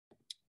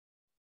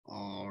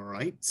All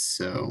right,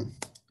 so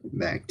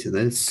back to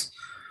this.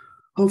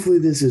 Hopefully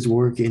this is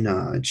working.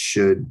 It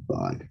should,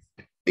 but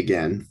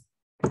again,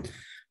 I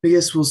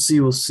guess we'll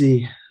see. We'll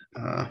see.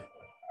 Uh,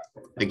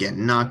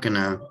 again, not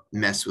gonna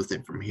mess with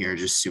it from here.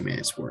 Just assuming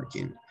it's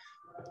working.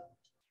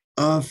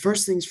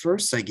 First things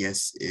first, I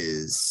guess,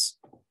 is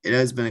it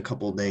has been a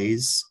couple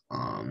days.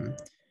 The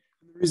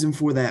reason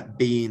for that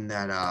being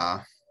that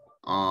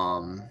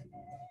um,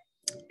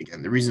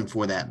 again, the reason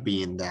for that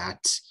being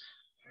that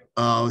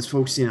I was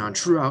focusing on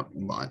true out,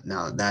 but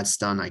now that that's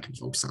done, I can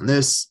focus on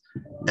this.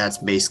 That's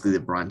basically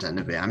the brunt end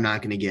of it. I'm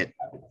not going to get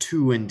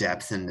too in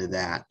depth into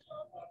that,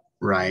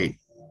 right?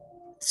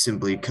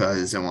 Simply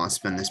because I want to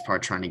spend this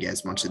part trying to get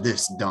as much of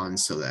this done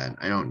so that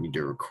I don't need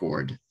to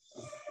record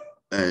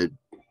uh,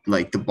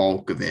 like the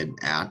bulk of it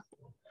at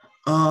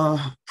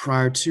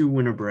prior to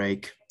winter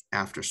break,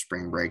 after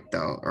spring break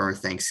though, or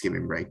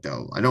Thanksgiving break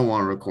though. I don't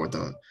want to record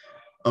the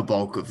a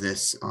bulk of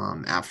this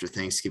after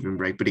Thanksgiving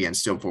break, but again,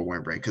 still for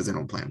winter break because I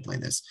don't plan on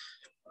playing this.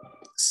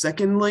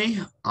 Secondly,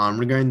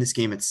 regarding this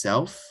game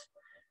itself,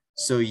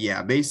 so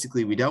yeah,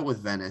 basically we dealt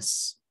with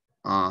Venice,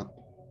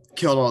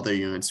 killed all their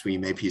units, we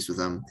made peace with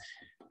them.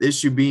 The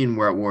issue being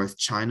we're at war with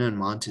China and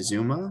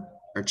Montezuma,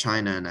 or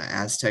China and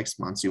Aztecs,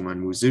 Montezuma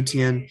and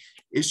Muzutian.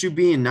 Issue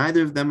being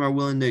neither of them are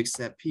willing to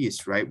accept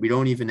peace, right? We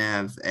don't even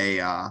have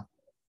a,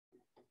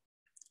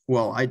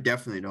 well, I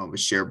definitely don't have a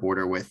shared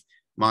border with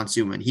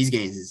Montezuma, and he's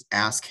getting his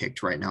ass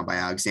kicked right now by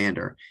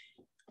Alexander.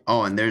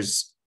 Oh, and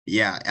there's,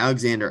 yeah,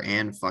 Alexander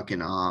and fucking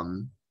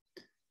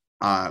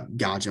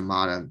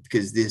Gajamata,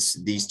 because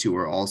these two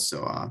are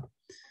also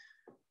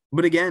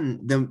but again,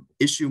 the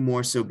issue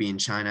more so being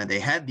China, they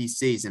had these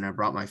cities and I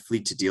brought my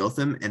fleet to deal with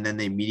them, and then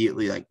they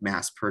immediately like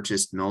mass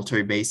purchased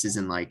military bases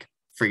and like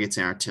frigates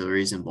and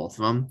artilleries in both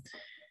of them.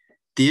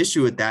 The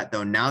issue with that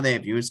though, now they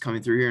have units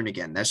coming through here, and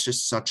again, that's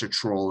just such a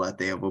troll that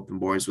they have open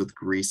borders with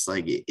Greece.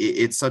 Like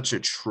it's such a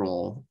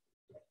troll,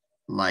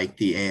 like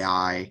the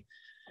AI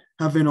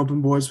having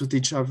open borders with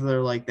each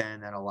other like that,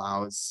 and that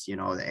allows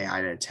the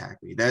AI to attack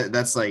me.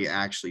 That's like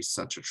actually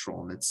such a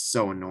troll, and it's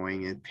so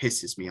annoying. It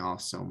pisses me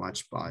off so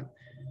much. But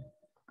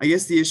I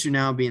guess the issue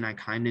now being I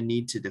kind of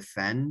need to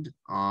defend,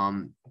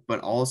 but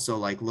also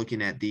like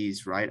looking at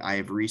these, right? I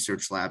have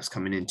research labs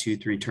coming in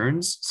 2-3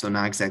 turns, so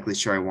not exactly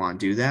sure I want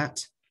to do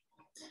that.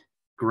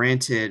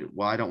 Granted,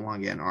 well, I don't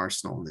want to get an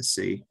arsenal in this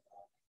city.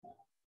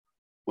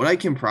 What I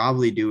can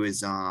probably do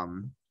is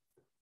well,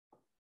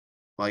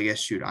 I guess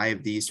shoot, I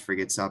have these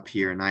frigates up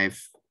here, and I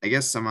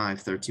guess somehow I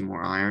have 13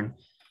 more iron,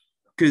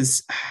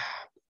 because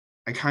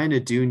I kind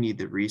of do need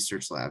the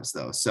research labs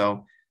though.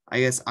 So I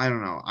guess I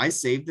don't know. I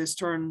saved this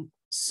turn,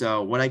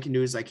 so what I can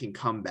do is I can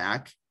come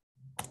back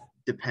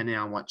depending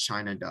on what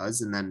China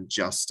does, and then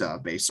just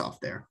base off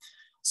there.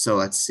 So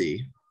let's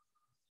see.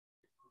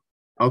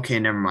 Okay,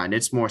 never mind.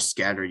 It's more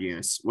scattered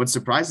units. What's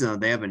surprising though,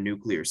 they have a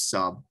nuclear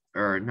sub,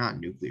 or not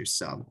nuclear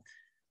sub,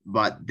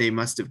 but they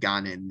must have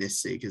gone in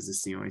this city because this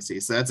is the only city.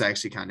 So that's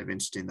actually kind of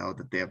interesting though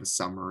that they have a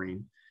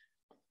submarine.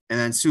 And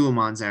then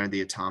Suleiman's are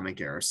the atomic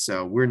era.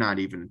 So we're not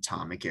even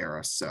atomic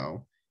era.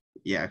 So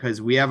yeah,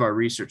 because we have our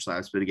research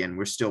labs, but again,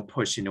 we're still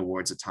pushing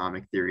towards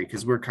atomic theory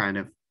because we're kind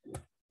of,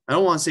 I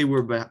don't want to say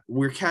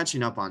we're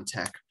catching up on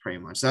tech pretty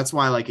much. That's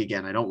why, like,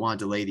 again, I don't want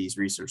to delay these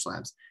research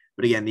labs.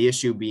 But again, the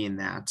issue being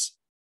that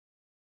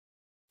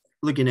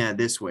looking at it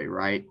this way,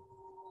 right?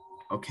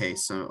 Okay,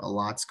 so a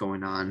lot's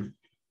going on.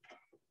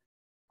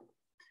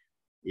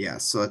 Yeah,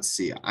 so let's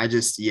see.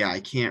 I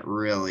can't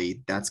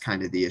really, that's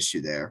kind of the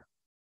issue there.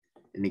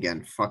 And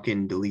again,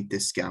 fucking delete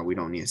this scout. We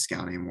don't need a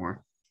scout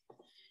anymore.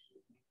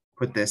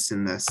 Put this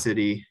in the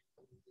city.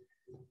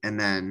 And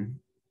then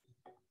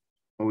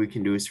what we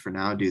can do is for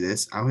now do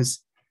this.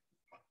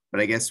 But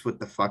I guess with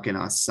the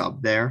fucking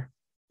sub there,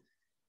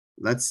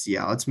 let's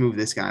move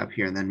this guy up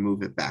here and then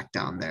move it back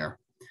down there.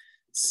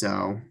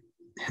 So,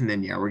 and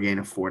then yeah, we're getting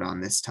a fort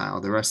on this tile.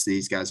 The rest of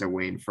these guys are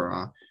waiting for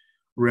a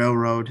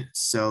railroad.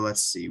 So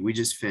let's see. We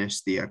just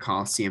finished the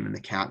Coliseum and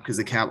the cap, because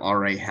the cap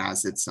already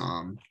has its it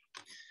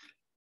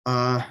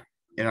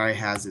already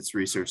has its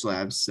research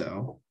labs.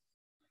 So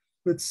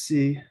let's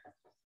see.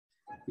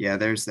 Yeah,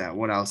 there's that.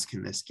 What else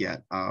can this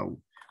get?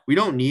 We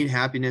don't need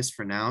happiness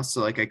for now.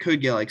 So like I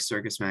could get like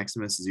Circus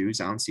Maximus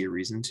Zeus. I don't see a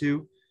reason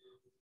to.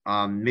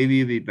 Maybe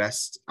it'd be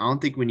best. I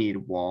don't think we need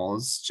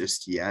walls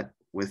just yet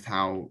with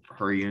how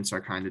her units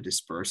are kind of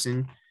dispersing.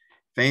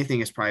 If anything,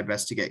 it's probably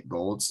best to get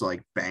gold. So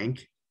like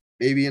bank,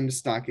 maybe in the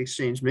stock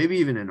exchange, maybe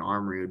even an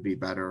armory would be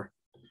better.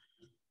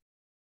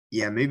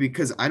 Yeah, maybe,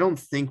 because I don't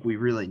think we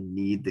really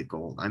need the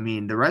gold. I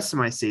mean, the rest of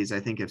my cities, I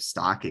think, have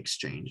stock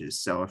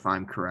exchanges. So if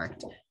I'm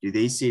correct, do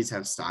these cities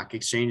have stock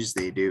exchanges?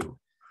 They do,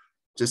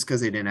 just because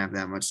they didn't have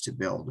that much to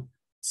build.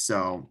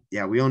 So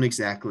yeah, we don't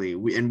exactly,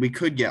 and we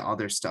could get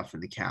other stuff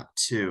in the cap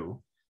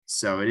too.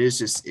 So it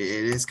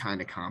is kind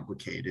of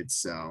complicated.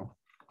 So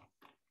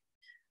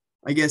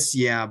I guess,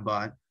 yeah,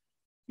 but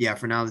yeah,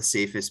 for now, the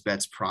safest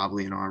bet's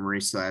probably an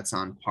armory. So that's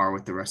on par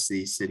with the rest of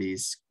these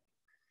cities,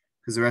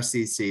 because the rest of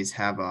these cities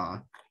have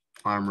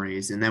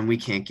armories, and then we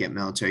can't get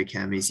military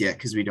academies yet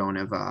because we don't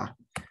have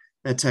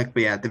that tech,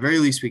 but yeah, at the very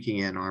least we can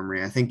get an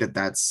armory. I think that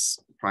that's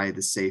probably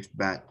the safe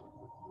bet.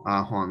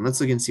 Hold on,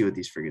 let's look and see what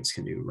these frigates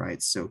can do,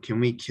 right? So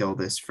can we kill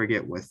this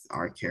frigate with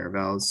our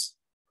caravels?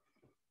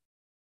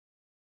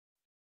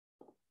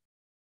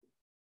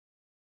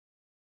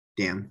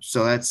 Damn,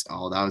 so that's,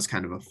 oh, that was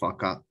kind of a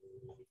fuck up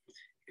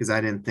because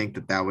I didn't think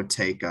that that would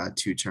take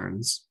 2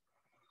 turns.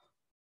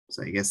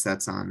 So I guess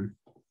that's on,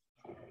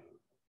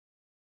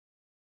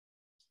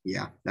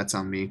 yeah, that's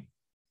on me.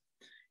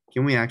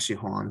 Can we actually,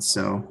 hold on,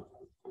 so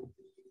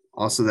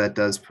also that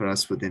does put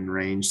us within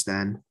range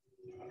then.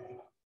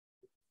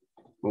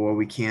 But what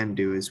we can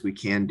do is we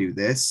can do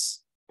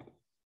this.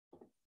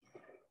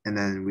 And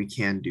then we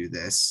can do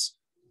this.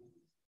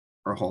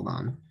 Or hold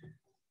on.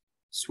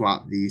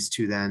 Swap these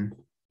two then.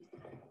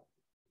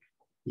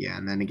 Yeah,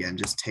 and then again,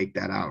 just take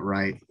that out,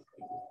 right?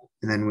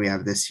 And then we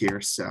have this here.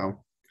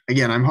 So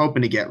again, I'm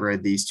hoping to get rid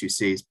of these two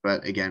Cs,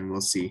 but again,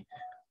 we'll see.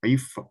 Are you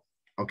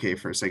okay?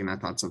 For a second, I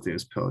thought something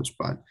was pillaged,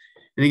 but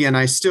and again,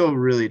 I still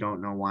really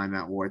don't know why I'm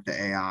at war with the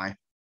AI.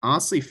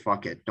 Honestly,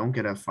 fuck it. Don't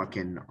get a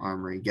fucking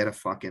armory. Get a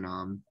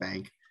fucking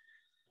bank.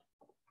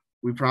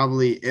 We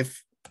probably,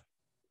 if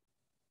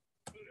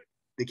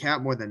the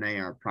cat more than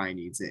AR probably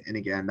needs it. And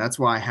again, that's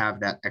why I have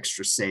that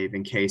extra save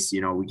in case,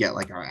 you know, we get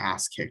like our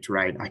ass kicked,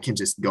 right? I can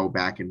just go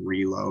back and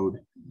reload.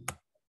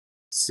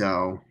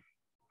 So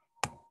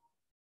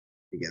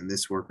again,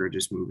 this worker,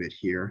 just move it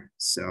here.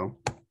 So,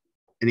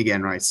 and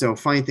again, right. So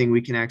funny thing,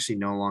 we can actually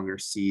no longer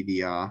see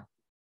the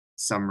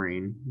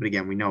submarine, but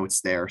again, we know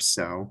it's there.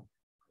 So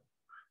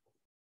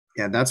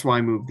yeah, that's why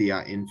I moved the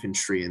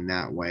infantry in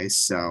that way.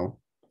 So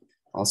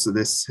also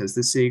this, has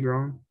this city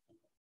grown?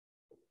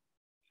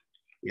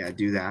 Yeah,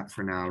 do that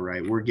for now,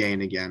 right? We're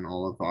gaining again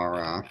all of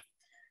our,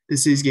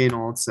 this is getting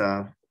all its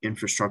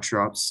infrastructure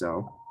up.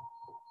 So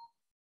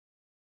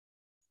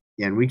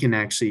yeah, and we can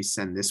actually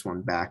send this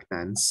one back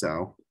then.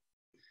 So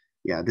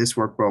yeah, this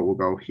workboat will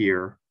go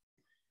here.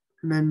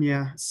 And then,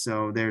 yeah,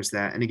 so there's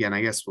that. And again,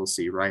 I guess we'll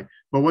see, right?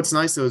 But what's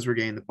nice though is we're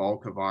getting the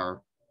bulk of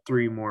our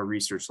 3 more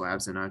research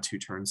labs in 2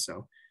 turns.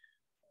 So,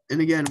 and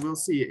again, we'll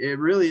see. It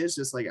really is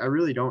just like, I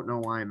really don't know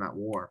why I'm at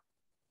war.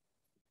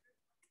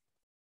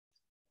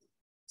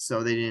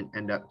 So they didn't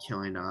end up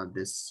killing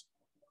this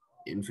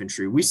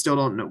infantry. We still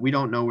don't know. We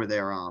don't know where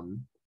they're,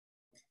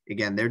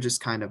 again, they're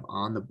just kind of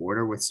on the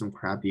border with some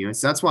crap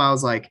units. That's why I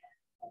was like,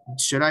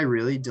 should I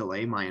really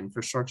delay my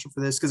infrastructure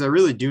for this? Because I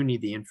really do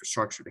need the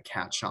infrastructure to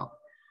catch up.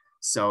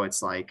 So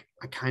it's like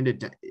I kind of,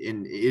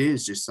 and it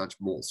is just such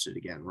bullshit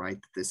again,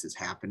 right? That this is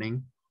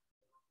happening.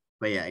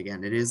 But yeah,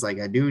 again, it is like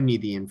I do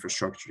need the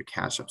infrastructure to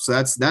catch up. So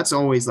that's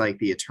always like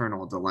the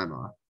eternal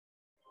dilemma,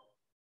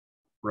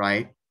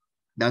 right?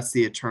 That's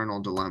the eternal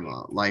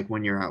dilemma. Like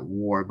when you're at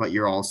war, but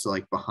you're also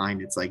like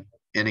behind. It's like,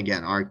 and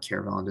again, our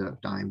caravan ended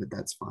up dying, but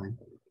that's fine.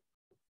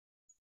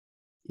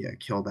 Yeah,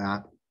 kill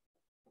that.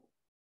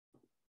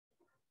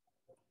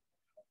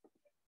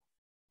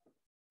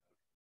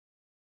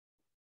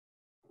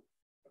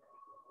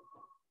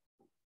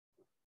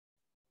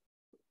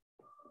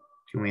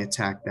 Can we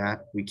attack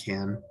that? We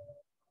can.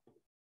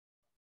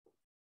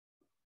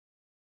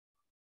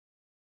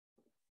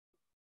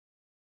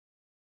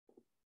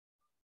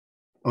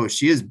 Oh,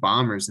 she has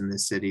bombers in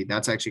this city.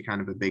 That's actually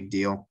kind of a big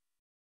deal.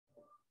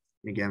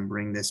 Again,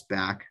 bring this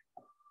back.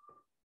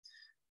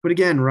 But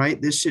again, right,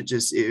 this shit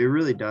just, it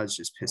really does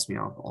just piss me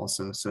off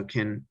also. So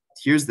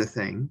here's the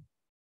thing.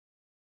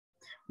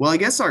 Well, I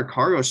guess our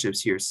cargo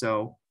ship's here.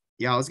 So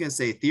yeah, I was going to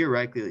say,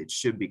 theoretically, it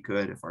should be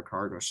good if our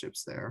cargo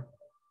ship's there.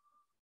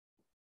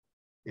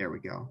 There we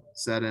go.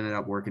 So that ended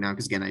up working out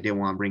because again, I didn't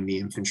want to bring the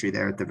infantry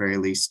there at the very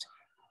least.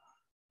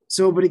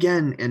 So, but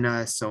again, and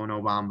so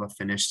Nobamba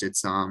finished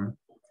its,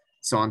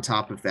 so on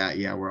top of that,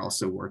 yeah, we're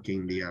also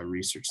working the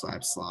research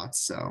lab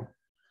slots. So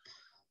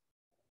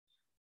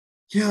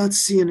yeah, let's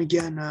see. And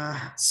again,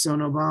 so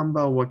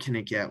Nobamba, what can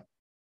it get?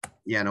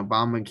 Yeah,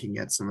 Nobamba can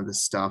get some of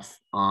this stuff.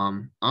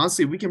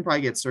 Honestly, we can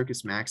probably get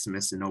Circus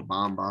Maximus and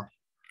Nobamba.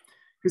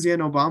 Because yeah,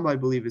 Nobamba, I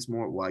believe, is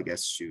more, well, I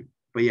guess shoot.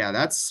 But yeah,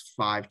 that's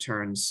 5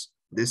 turns.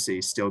 This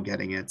is still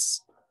getting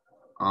its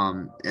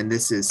and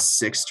this is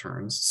 6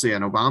 turns. So yeah,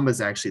 Nobamba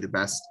is actually the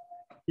best.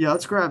 Yeah,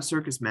 let's grab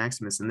Circus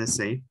Maximus in this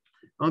city.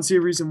 I don't see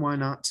a reason why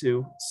not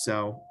to.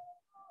 So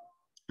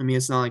I mean,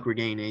 it's not like we're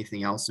getting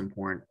anything else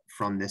important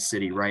from this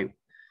city, right?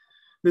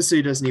 This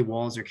city doesn't need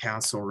walls or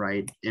castle,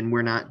 right? And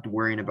we're not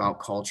worrying about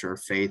culture or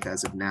faith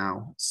as of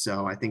now.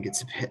 So I think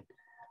it's a bit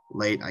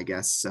late, I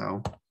guess.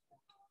 So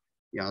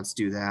yeah, let's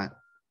do that.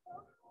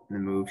 And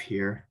then move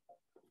here.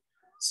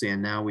 So yeah,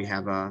 now we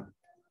have a,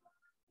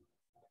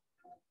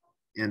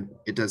 and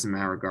it doesn't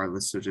matter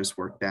regardless. So just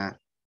work that.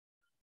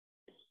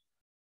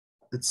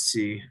 Let's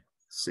see.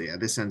 So yeah,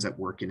 this ends up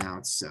working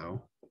out.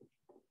 So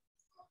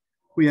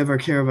we have our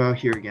caravel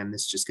here again.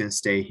 This is just going to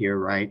stay here,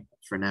 right,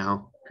 for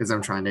now, because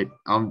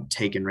I'm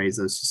take and raise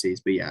those two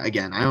Cs. But yeah,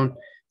 again, I don't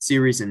see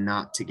a reason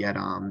not to get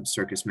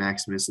Circus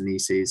Maximus in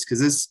these Cs,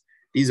 because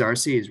these are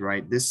Cs,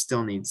 right? This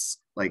still needs,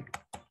 like,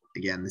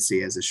 again, the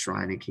C has a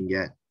shrine it can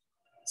get.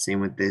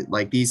 Same with the,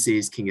 like, these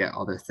Cs can get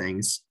other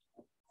things.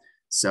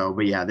 So,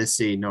 but yeah, this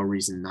C, no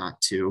reason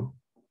not to.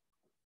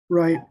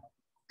 right?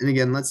 And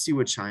again, let's see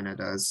what China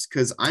does,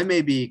 because I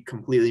may be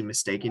completely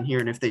mistaken here.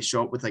 And if they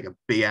show up with like a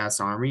big ass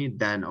army,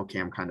 then okay,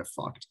 I'm kind of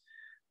fucked.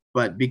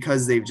 But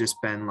because they've just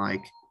been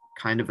like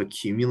kind of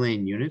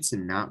accumulating units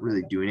and not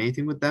really doing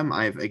anything with them,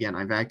 I've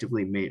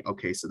actively made,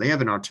 okay, so they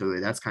have an artillery.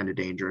 That's kind of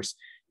dangerous.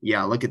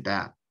 Yeah, look at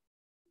that.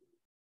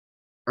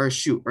 Or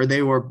shoot, or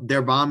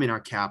they're bombing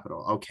our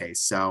capital. Okay,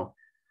 so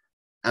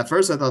at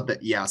first I thought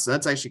that, yeah, so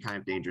that's actually kind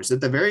of dangerous.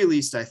 At the very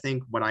least, I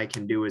think what I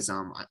can do is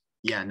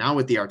yeah, now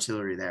with the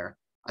artillery there,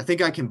 I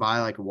think I can buy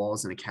like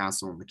walls and a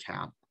castle in the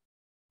cap.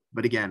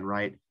 But again,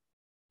 right,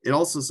 it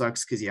also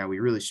sucks because yeah, we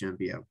really shouldn't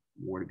be at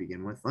war to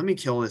begin with. Let me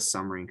kill this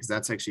submarine because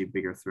that's actually a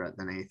bigger threat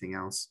than anything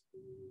else.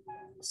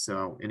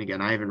 So, and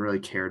again, I haven't really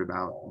cared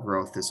about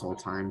growth this whole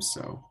time.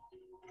 So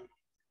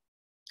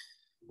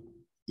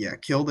yeah,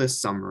 kill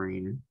this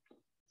submarine.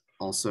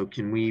 Also,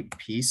 can we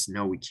peace?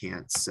 No, we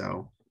can't.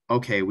 So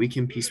okay, we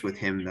can peace with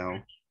him though.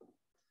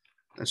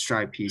 Let's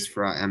try peace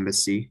for our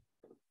embassy.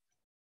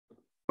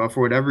 But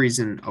for whatever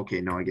reason,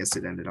 okay, no, I guess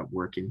it ended up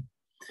working.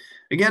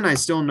 Again, I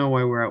still know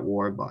why we're at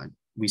war, but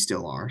we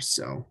still are.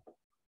 So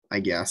I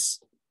guess.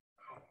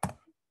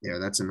 Yeah,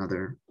 that's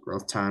another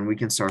growth tile. We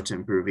can start to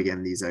improve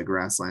again these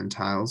grassland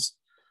tiles.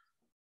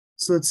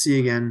 So let's see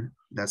again.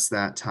 That's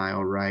that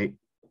tile, right?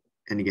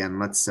 And again,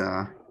 let's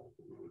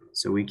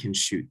so we can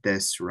shoot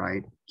this,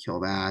 right? Kill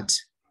that.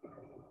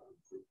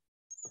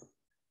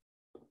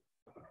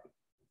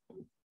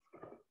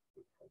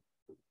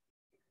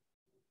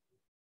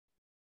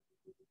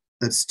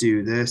 Let's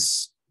do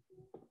this.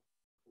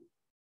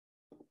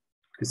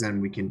 Because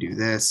then we can do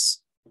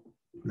this.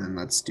 And then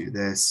let's do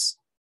this.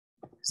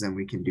 Because then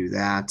we can do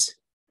that.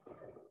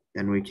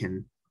 Then we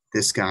can,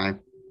 this guy.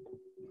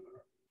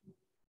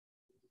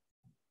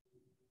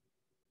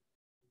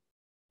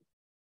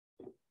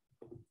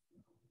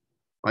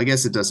 Well, I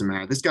guess it doesn't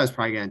matter. This guy's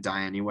probably going to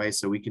die anyway,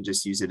 so we can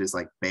just use it as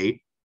like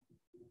bait.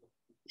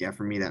 Yeah,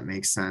 for me, that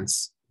makes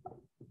sense.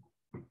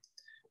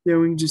 Yeah,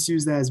 we can just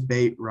use that as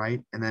bait,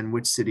 right? And then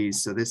which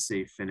cities? So this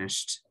city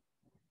finished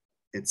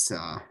its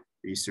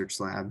research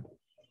lab.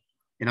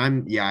 And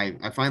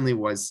I finally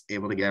was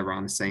able to get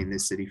around to saying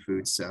this city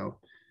food, so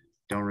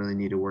don't really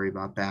need to worry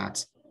about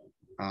that.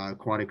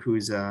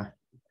 Quadakuza,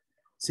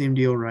 same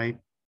deal, right?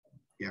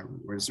 Yeah,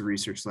 where's the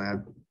research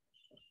lab?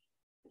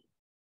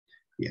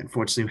 Yeah,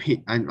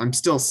 unfortunately, I'm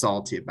still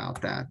salty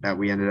about that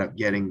we ended up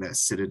getting the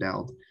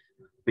Citadel.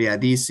 But yeah,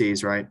 these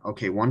cities, right?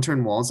 Okay, one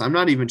turn walls. I'm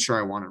not even sure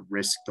I want to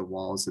risk the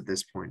walls at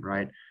this point,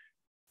 right?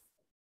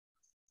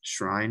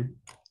 Shrine.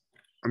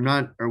 I'm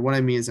not, or what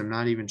I mean is I'm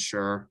not even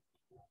sure.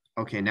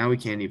 Okay, now we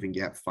can't even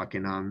get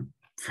fucking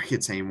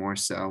frigates anymore.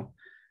 So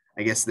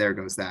I guess there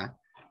goes that.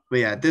 But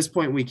yeah, at this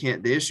point we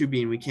can't, the issue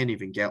being we can't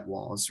even get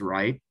walls,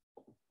 right?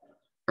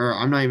 Or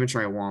I'm not even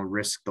sure I want to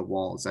risk the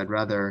walls. I'd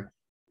rather,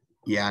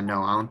 yeah,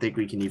 no, I don't think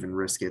we can even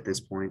risk it at this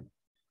point.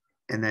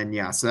 And then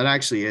yeah, so that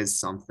actually is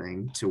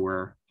something to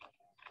where,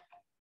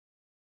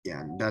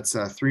 yeah, that's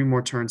 3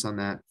 more turns on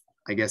that.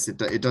 I guess it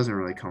doesn't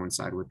really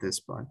coincide with this,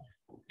 but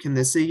can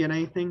this city get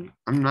anything?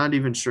 I'm not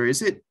even sure.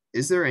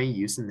 Is there any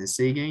use in this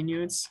city getting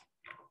units?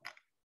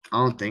 I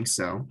don't think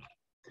so.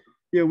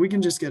 Yeah, we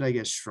can just get, I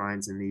guess,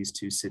 shrines in these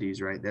 2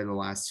 cities, right? They're the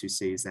last 2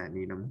 cities that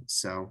need them.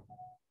 So,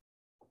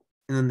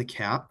 and then the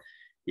cap.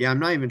 Yeah, I'm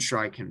not even sure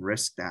I can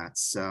risk that.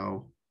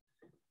 So,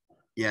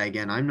 yeah,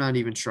 again, I'm not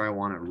even sure I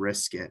want to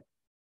risk it.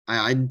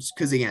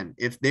 Because again,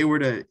 if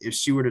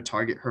she were to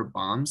target her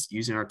bombs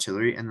using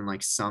artillery and then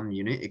like some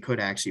unit, it could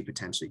actually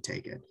potentially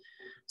take it.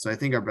 So I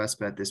think our best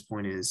bet at this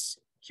point is,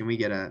 can we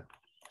get a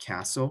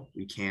castle?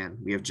 We can.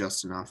 We have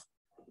just enough.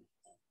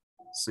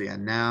 So yeah,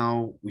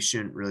 now we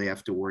shouldn't really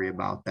have to worry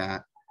about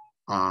that.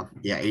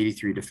 Yeah,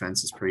 83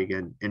 defense is pretty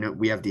good. And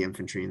we have the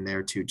infantry in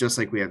there too, just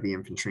like we have the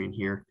infantry in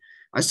here.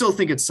 I still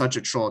think it's such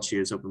a troll she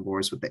has open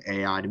borders with the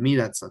AI. To me,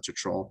 that's such a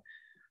troll.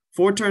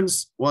 4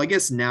 turns. Well, I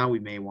guess now we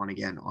may want to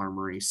get an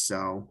armory.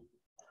 So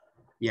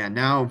yeah,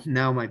 now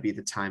might be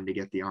the time to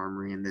get the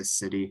armory in this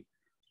city.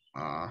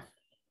 Yeah,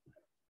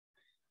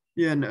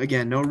 and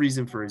again, no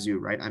reason for a zoo,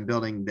 right? I'm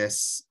building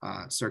this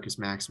Circus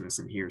Maximus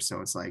in here.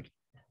 So it's like,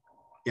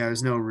 yeah,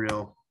 there's no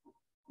real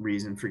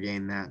reason for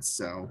getting that.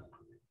 So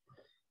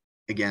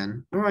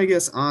again, or I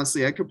guess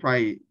honestly, I could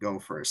probably go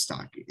for a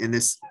stock. And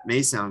this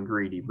may sound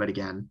greedy, but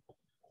again,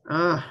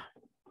 well,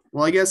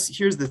 I guess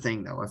here's the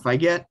thing though. If I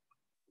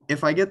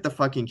get the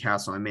fucking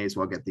castle, I may as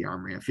well get the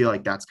armory. I feel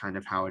like that's kind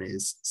of how it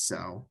is.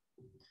 So,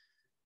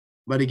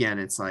 but again,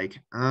 it's like,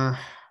 I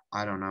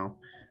don't know.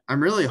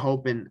 I'm really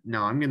hoping.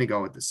 No, I'm gonna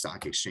go with the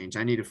stock exchange.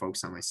 I need to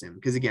focus on my sim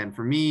because again,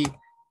 for me,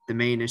 the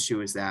main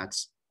issue is that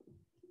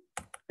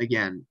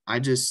again,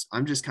 I'm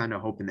just kind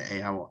of hoping the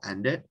AI will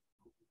end it,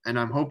 and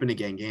I'm hoping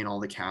again gain all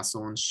the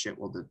castle and shit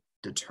will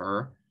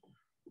deter,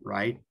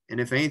 right? And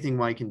if anything,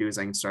 what I can do is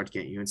I can start to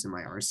get units in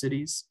my R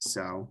cities.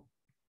 So,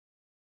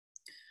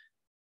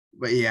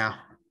 but yeah,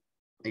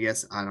 I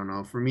guess I don't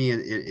know. For me,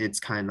 it's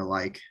kind of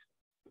like,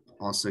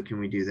 also, can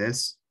we do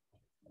this?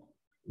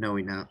 No,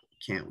 we not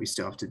can't. We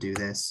still have to do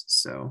this.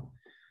 So,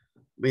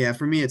 but yeah,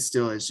 for me, it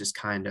still is just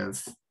kind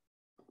of,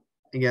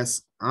 I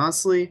guess,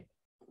 honestly,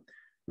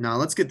 No,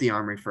 let's get the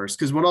armory first,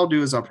 because what I'll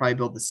do is I'll probably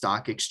build the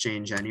stock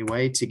exchange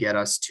anyway to get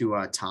us to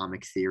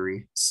atomic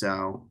theory.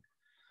 So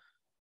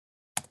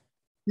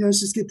yeah,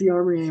 let's just get the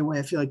armory anyway.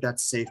 I feel like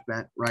that's a safe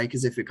bet, right?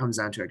 Because if it comes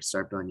down to it, I can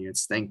start building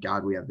units. Thank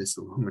God we have this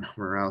aluminum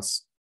or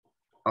else.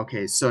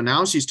 Okay, so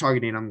now she's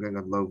targeting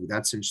Umgungalovu.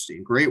 That's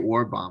interesting. Great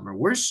War Bomber.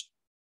 Which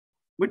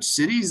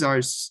cities are...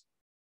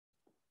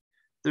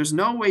 There's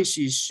no way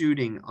she's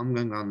shooting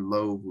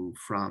Umgungalovu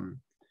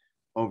from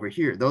over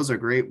here. Those are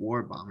Great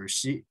War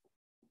Bombers.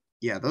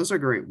 Yeah, those are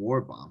Great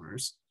War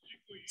Bombers.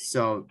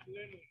 So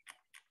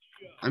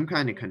I'm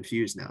kind of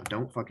confused now.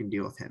 Don't fucking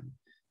deal with him.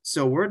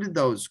 So where did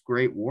those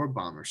Great War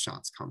Bomber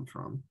shots come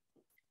from?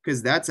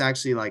 Because that's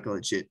actually like a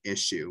legit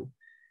issue.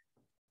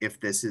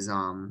 If this is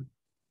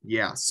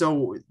yeah,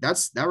 so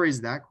that raises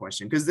that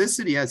question, because this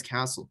city has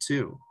castle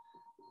too.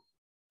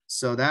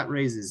 So that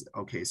raises,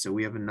 okay, so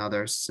we have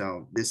another,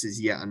 so this is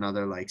yet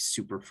another like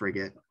super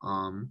frigate.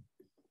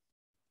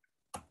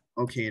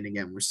 Okay, and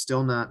again, we're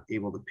still not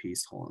able to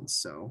peace Holland.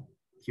 So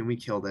can we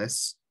kill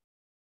this?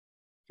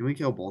 Can we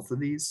kill both of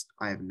these?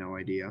 I have no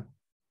idea.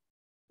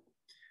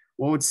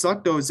 What would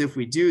suck though is if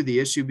we do, the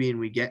issue being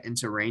we get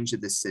into range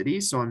of the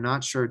city. So I'm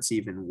not sure it's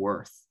even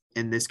worth.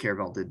 And this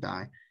caravel did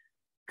die.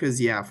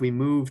 Because yeah, if we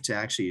move to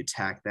actually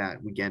attack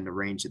that, we get into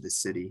range of the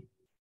city.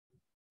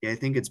 Yeah, I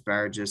think it's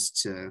better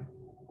just to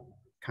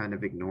kind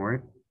of ignore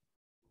it.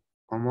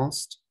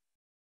 Almost.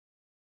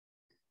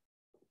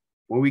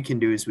 What we can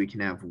do is we can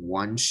have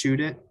one shoot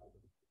it.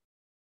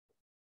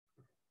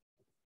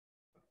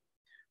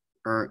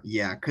 Or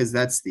yeah, because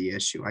that's the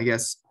issue. I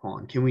guess,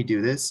 hold on, can we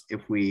do this?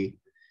 If we,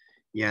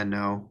 yeah,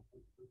 no.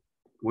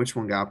 Which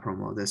one got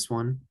promo? This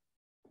one?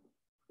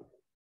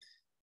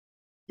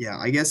 Yeah,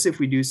 I guess if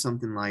we do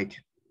something like,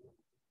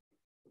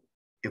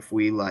 if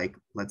we like,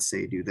 let's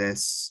say do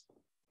this,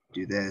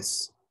 do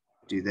this,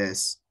 do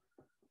this,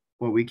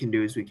 what we can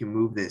do is we can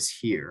move this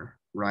here,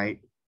 right?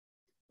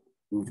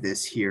 Move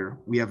this here.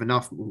 We have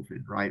enough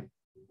movement, right?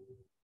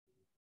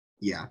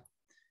 Yeah.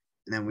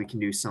 And then we can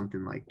do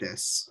something like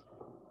this.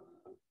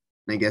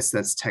 And I guess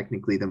that's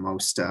technically the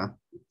most, and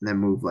then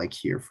move like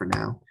here for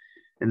now.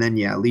 And then,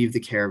 yeah, leave the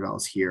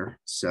caravels here.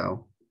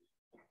 So,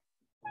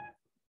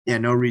 yeah,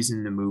 no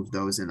reason to move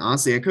those in.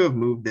 Honestly, I could have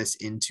moved this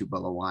into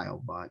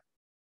Bulawayo, but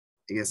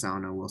I guess I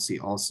don't know. We'll see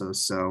also.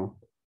 So,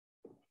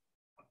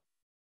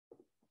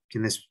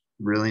 can this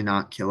really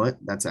not kill it?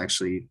 That's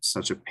actually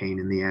such a pain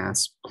in the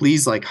ass.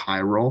 Please, like,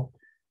 high roll.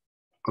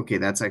 Okay,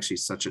 that's actually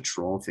such a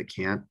troll if it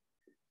can't.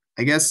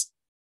 I guess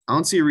I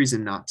don't see a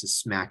reason not to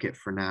smack it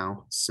for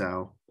now.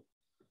 So,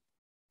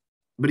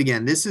 but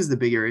again, this is the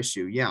bigger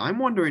issue. Yeah, I'm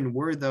wondering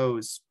where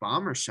those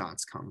bomber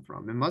shots come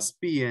from. It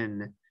must be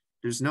in,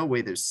 there's no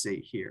way there's say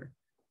here,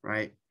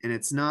 right? And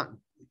it's not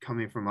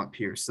coming from up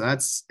here. So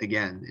that's,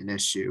 again, an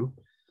issue.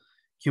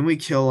 Can we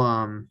kill,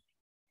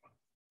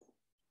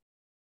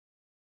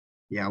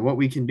 yeah, what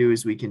we can do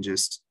is we can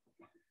just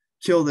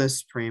kill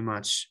this pretty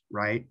much,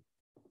 right?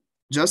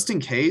 Just in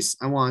case,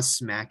 I want to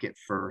smack it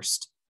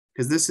first.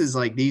 Because this is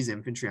like these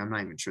infantry, I'm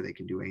not even sure they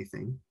can do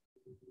anything.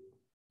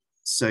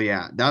 So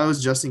yeah, that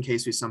was just in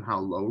case we somehow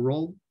low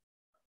rolled.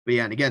 But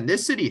yeah, and again,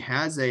 this city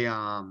has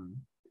a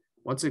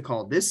what's it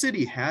called? This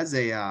city has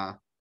a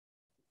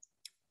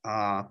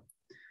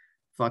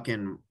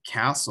fucking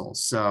castle.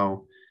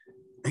 So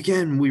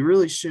again, we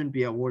really shouldn't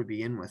be at war to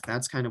begin with.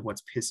 That's kind of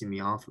what's pissing me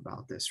off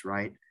about this,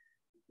 right?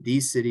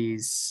 These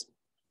cities,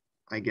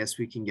 I guess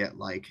we can get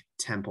like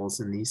temples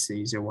in these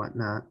cities or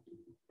whatnot.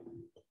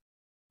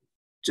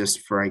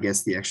 Just for, I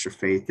guess, the extra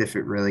faith if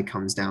it really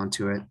comes down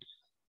to it.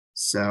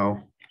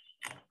 So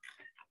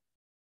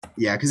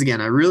yeah, because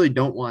again, I really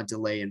don't want to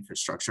delay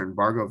infrastructure.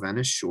 Embargo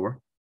Venice, sure.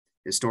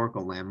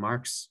 Historical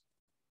landmarks.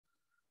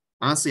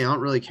 Honestly, I don't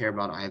really care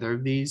about either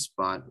of these,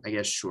 but I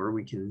guess sure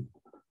we can.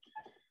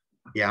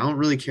 Yeah, I don't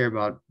really care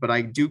about, but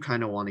I do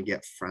kind of want to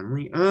get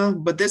friendly.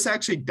 But this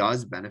actually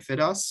does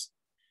benefit us.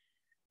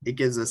 It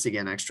gives us,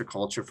 again, extra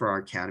culture for our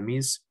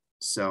academies.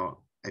 So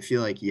I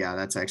feel like, yeah,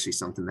 that's actually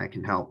something that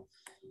can help.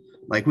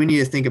 Like we need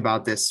to think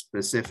about this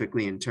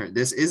specifically in turn.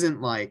 This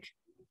isn't like,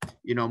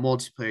 you know,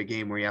 multiplayer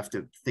game where you have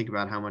to think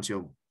about how much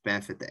you'll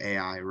benefit the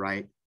AI,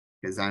 right?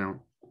 Because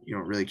you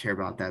don't really care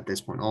about that at this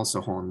point.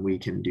 Also, hold on, we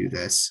can do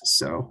this.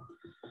 So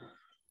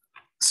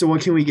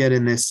what can we get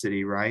in this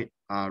city, right?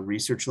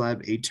 Research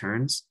lab, 8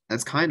 turns.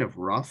 That's kind of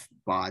rough,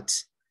 but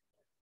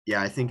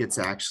yeah, I think it's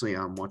actually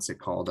what's it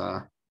called?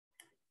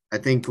 I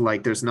think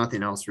like there's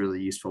nothing else really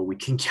useful we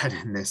can get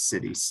in this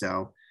city.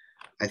 So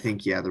I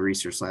think yeah, the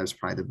research lab is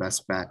probably the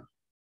best bet.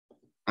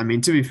 I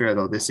mean, to be fair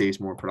though, this is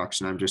more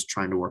production. I'm just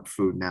trying to work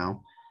food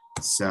now.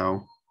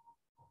 So,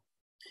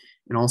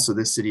 and also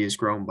this city has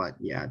grown, but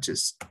yeah, it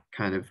just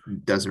kind of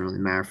doesn't really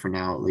matter for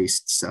now, at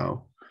least.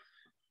 So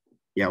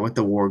yeah, with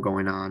the war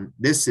going on,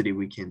 this city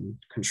we can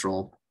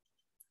control.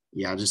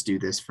 Yeah, I'll just do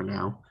this for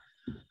now.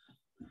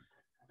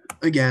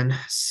 Again,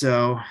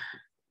 so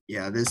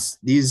yeah,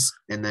 these,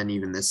 and then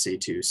even this city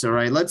too. So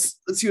right, let's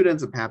see what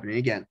ends up happening.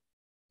 Again,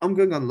 I'm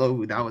going on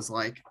Lowu. That was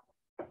like,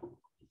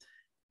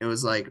 it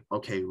was like,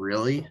 okay,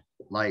 really?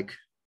 Like,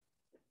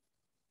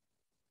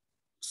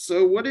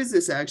 So what is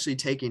this actually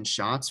taking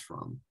shots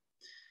from?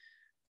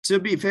 To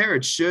be fair,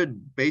 it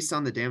should, based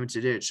on the damage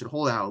it did, it should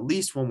hold out at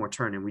least one more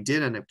turn. And we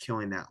did end up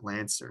killing that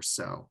Lancer.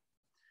 So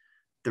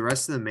the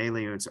rest of the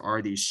melee units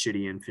are these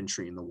shitty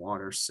infantry in the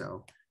water.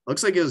 So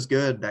looks like it was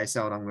good that I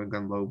saw it on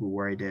Gun Lobu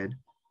where I did.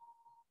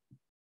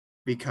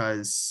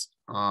 Because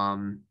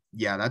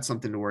yeah, that's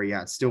something to worry.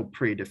 Yeah, it's still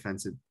pretty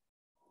defensive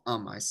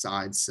on my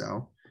side.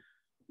 So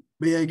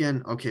but yeah,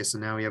 again, okay, so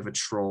now we have a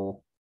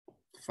troll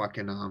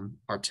fucking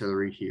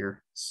artillery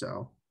here.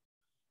 So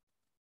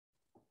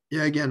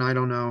yeah, again, I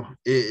don't know.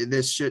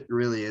 This shit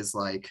really is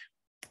like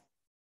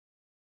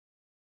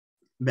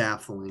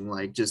baffling,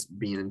 like just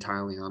being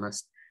entirely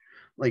honest.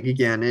 Like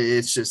again,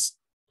 it's just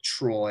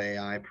troll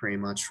AI pretty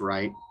much,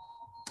 right?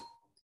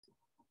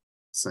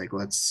 It's like,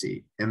 let's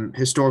see. And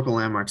historical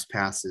landmarks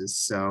passes.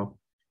 So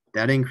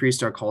that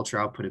increased our culture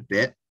output a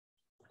bit.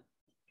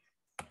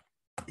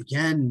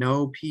 Again,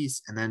 no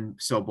peace. And then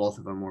so both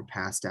of them were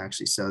passed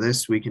actually. So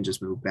this we can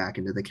just move back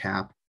into the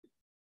cap.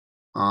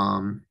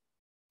 Hold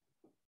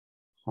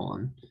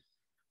on.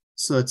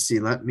 So let's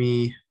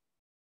see.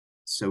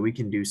 So we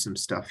can do some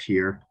stuff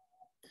here.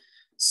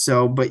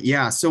 So, but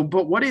yeah,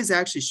 but what is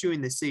actually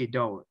shooting the city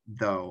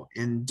though?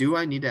 And do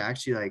I need to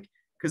actually like,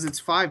 because it's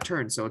 5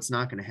 turns, so it's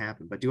not going to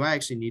happen, but do I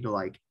actually need to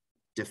like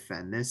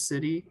defend this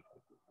city?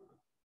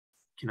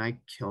 Can I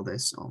kill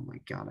this? Oh my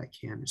God, I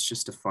can. It's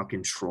just a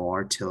fucking troll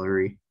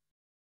artillery.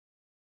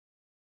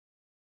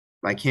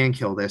 I can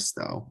kill this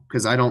though,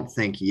 because I don't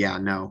think, yeah,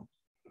 no.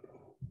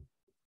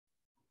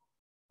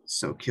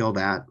 So kill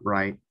that,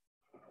 right?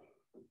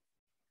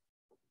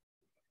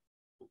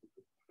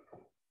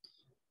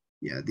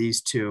 Yeah,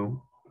 these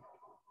two.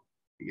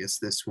 I guess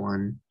this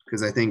one,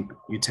 because I think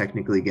you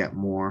technically get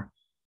more.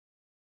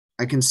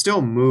 I can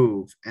still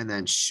move and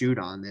then shoot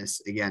on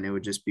this. Again, it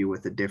would just be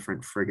with a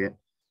different frigate.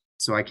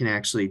 So I can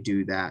actually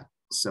do that.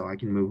 So I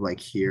can move like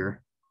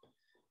here.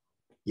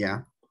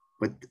 Yeah,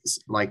 with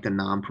like the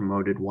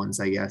non-promoted ones,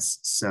 I guess.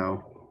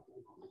 So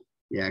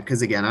yeah,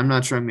 because again, I'm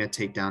not sure I'm going to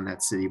take down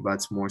that city, but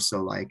it's more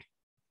so like,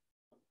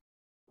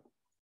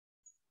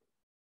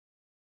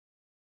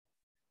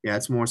 yeah,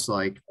 it's more so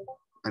like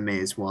I may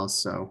as well.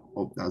 So,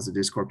 oh, that was a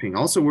Discord ping.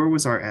 Also, where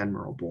was our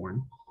admiral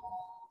born?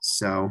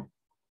 So,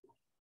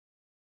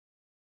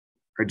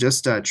 or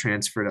just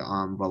transfer to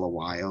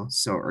Bulawayo.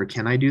 So, or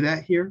can I do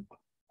that here?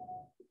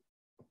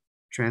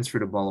 Transfer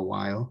to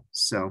Bulawayo.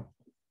 So,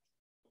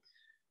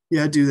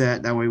 yeah, do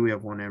that. That way we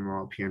have one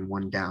admiral up here and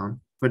one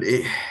down. But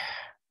it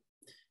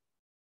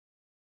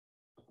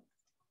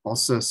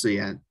also, so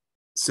yeah,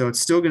 so it's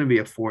still going to be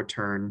a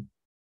 4-turn.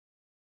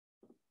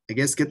 I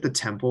guess get the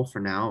temple for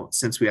now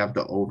since we have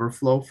the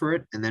overflow for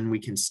it, and then we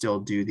can still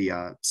do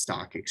the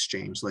stock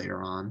exchange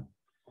later on.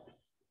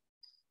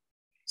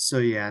 So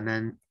yeah,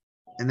 and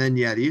then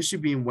yeah, the issue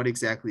being what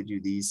exactly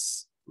do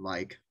these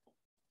like?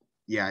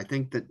 Yeah, I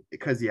think that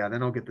because yeah,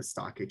 then I'll get the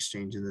stock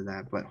exchange into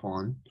that. But hold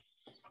on.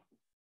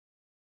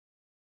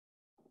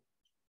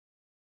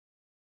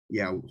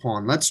 Yeah, hold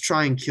on. Let's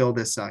try and kill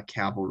this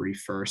cavalry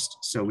first,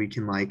 so we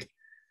can like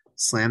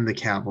slam the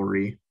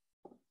cavalry.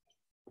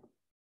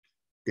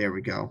 There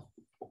we go.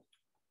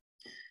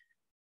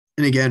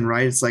 And again,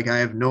 right, it's like I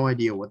have no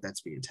idea what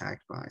that's being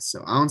attacked by.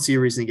 So I don't see a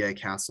reason to get a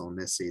castle in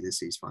this city. This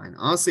city's fine.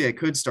 Honestly, I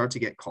could start to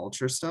get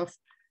culture stuff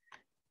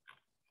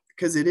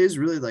because it is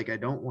really like I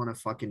don't want to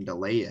fucking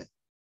delay it.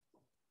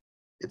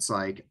 It's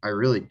like I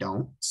really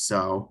don't.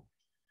 So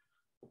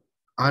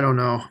I don't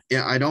know.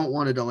 Yeah, I don't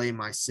want to delay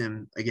my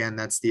sim. Again,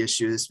 that's the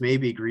issue. This may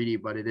be greedy,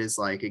 but it is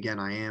like, again,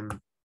 I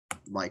am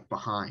like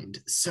behind.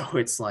 So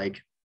it's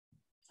like,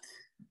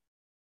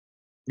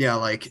 yeah,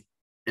 like,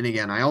 and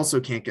again, I also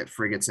can't get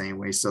frigates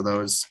anyway. So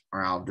those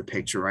are out of the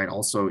picture, right?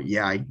 Also,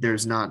 yeah,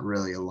 there's not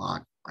really a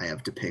lot I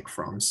have to pick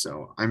from.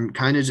 So I'm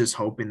kind of just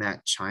hoping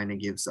that China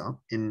gives up.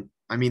 And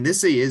I mean,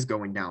 this city is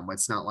going down, but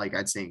it's not like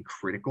I'd say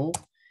critical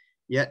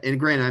yet. And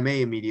granted, I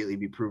may immediately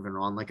be proven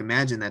wrong. Like,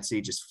 imagine that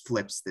city just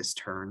flips this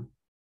turn.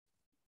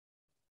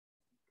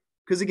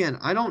 Because again,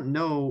 I don't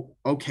know.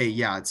 Okay,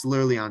 yeah, it's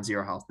literally on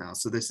 0 health now.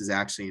 So this is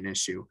actually an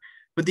issue.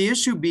 But the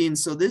issue being,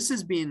 so this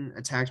is being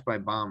attacked by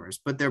bombers,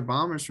 but they're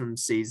bombers from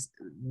seas.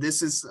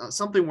 This is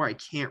something where I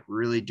can't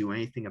really do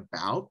anything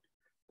about.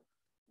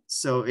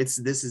 So this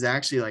is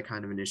actually like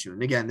kind of an issue.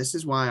 And again, this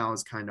is why I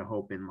was kind of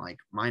hoping like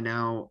my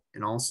now,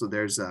 and also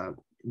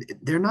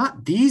they're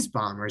not these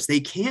bombers. They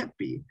can't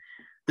be.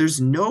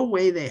 There's no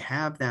way they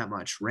have that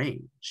much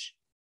range.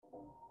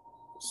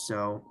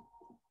 So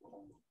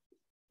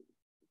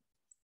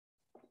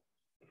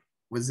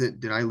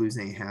did I lose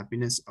any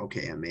happiness?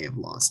 Okay, I may have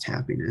lost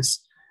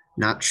happiness.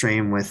 Not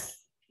train with,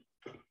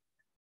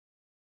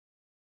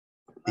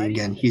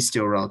 again, he's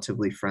still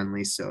relatively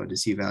friendly. So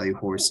does he value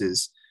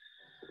horses?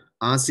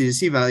 Honestly, does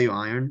he value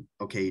iron?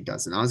 Okay, he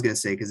doesn't. I was going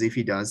to say, because if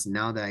he does,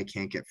 now that I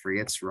can't get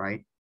frigates,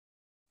 right?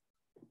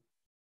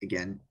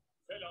 Again.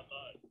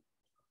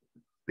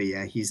 But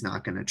yeah, he's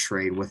not going to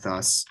trade with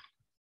us.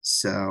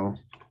 So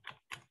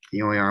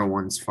the only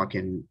R1's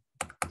fucking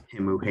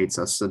him who hates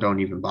us. So don't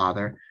even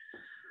bother.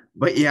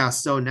 But yeah,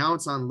 so now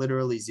it's on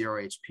literally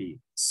 0 HP.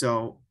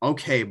 So,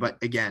 okay,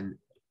 but again,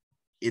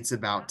 it's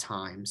about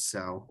time.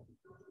 So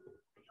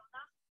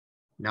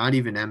not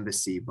even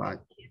embassy,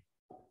 but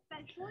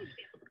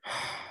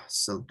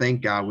so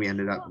thank God we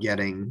ended up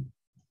getting,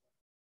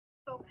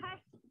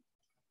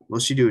 will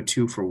she do a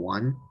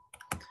 2-for-1?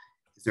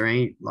 Is there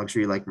any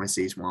luxury like my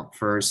cities want?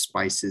 Furs,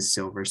 spices,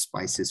 silver,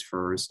 spices,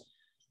 furs.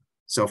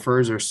 So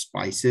furs or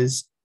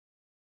spices.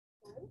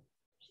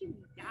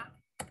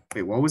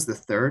 Wait, what was the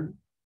third?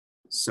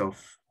 So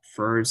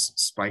furs,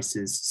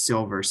 spices,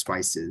 silver,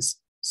 spices.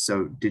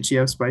 So did she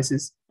have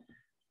spices?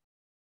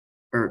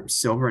 Or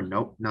silver?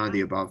 Nope, none of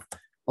the above.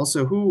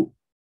 Also, who?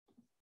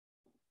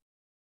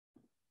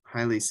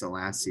 Haile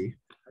Selassie.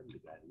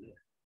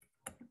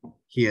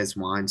 He has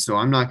wine, so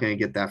I'm not going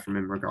to get that from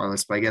him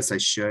regardless, but I guess I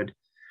should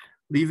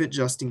leave it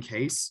just in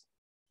case.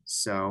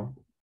 So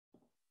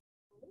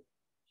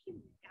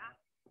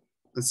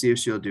let's see if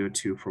she'll do a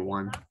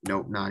 2-for-1.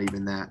 Nope, not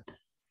even that.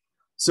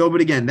 So,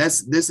 but again,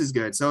 this is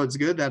good. So it's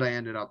good that I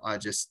ended up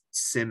just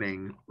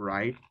simming,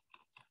 right?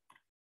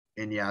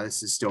 And yeah,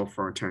 this is still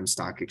for return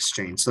stock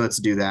exchange. So let's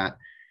do that.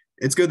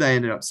 It's good that I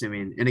ended up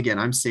simming. And again,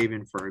 I'm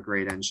saving for a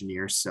great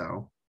engineer.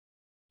 So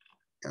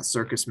yeah,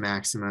 Circus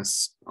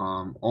Maximus,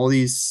 all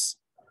these,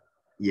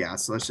 yeah,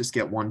 so let's just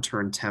get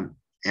 1-turn temp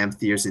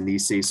amphitheaters in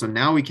these cities. So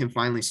now we can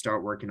finally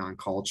start working on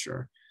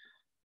culture.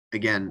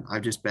 Again,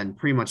 I've just been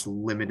pretty much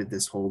limited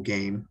this whole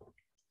game.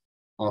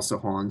 Also,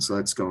 hold on, so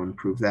let's go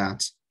improve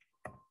that.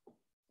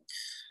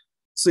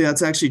 So yeah,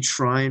 let's actually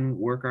try and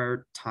work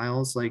our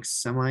tiles like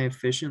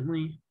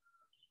semi-efficiently.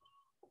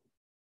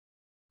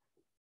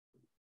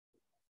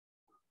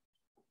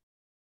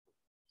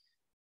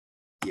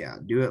 Yeah,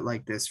 do it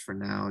like this for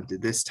now.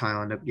 Did this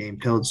tile end up getting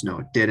pillaged? No,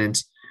 it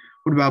didn't.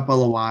 What about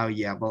Bulawayo?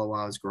 Yeah,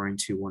 Bulawayo is growing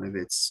to one of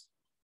its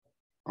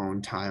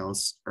own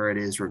tiles, or it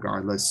is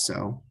regardless.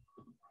 So,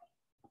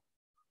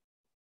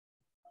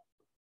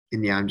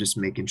 and yeah, I'm just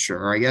making sure.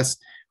 Or I guess,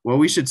 well,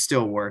 we should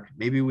still work.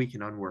 Maybe we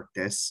can unwork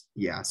this.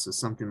 Yeah, so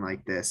something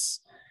like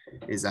this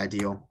is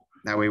ideal.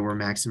 That way we're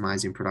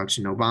maximizing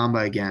production.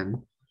 Obama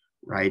again,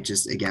 right?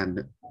 Just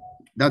again,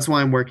 that's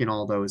why I'm working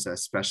all those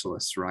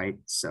specialists, right?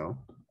 So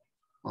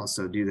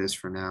also do this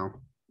for now.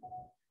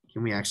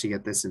 Can we actually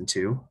get this in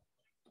 2?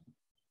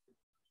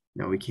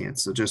 No, we can't.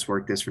 So just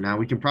work this for now.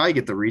 We can probably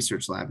get the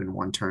research lab in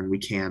 1 turn. We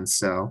can.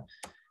 So,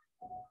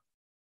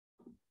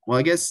 well,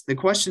 I guess the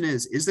question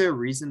is there a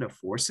reason to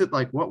force it?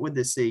 Like, what would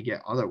this say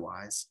get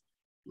otherwise?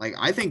 Like,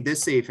 I think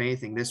this say, if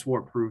anything, this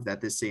war proved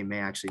that this say may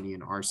actually need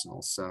an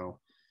arsenal. So,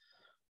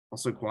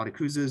 also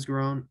Guadacuza is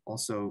grown.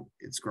 Also,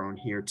 it's grown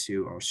here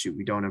too. Oh, shoot.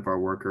 We don't have our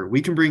worker.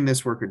 We can bring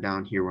this worker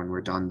down here when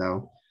we're done,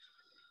 though.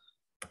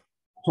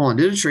 Hold on.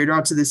 Did a trade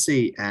route to this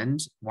say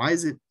end? Why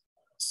is it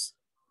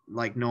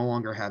like no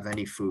longer have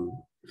any food?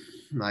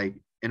 Like,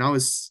 and I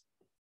was,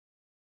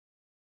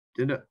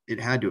 it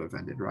had to have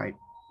ended, right?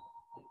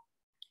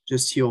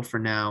 Just heal for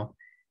now.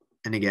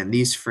 And again,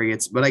 these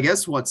frigates, but I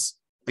guess what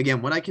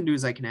I can do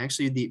is I can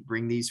actually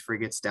bring these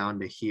frigates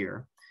down to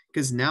here,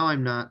 because now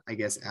I'm not, I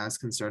guess, as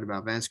concerned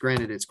about Venice.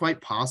 Granted, it's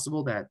quite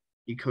possible that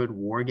you could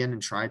war again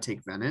and try to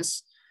take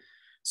Venice.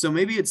 So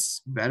maybe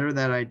it's better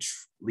that I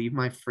leave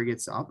my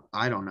frigates up.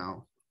 I don't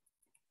know.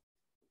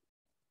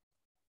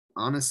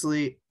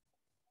 Honestly,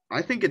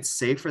 I think it's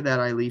safer that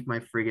I leave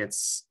my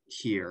frigates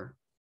here.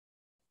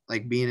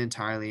 Like, being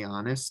entirely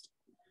honest.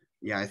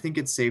 Yeah, I think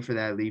it's safer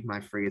that I leave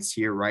my frigates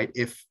here, right?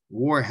 If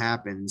war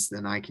happens,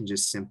 then I can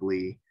just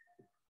simply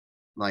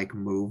like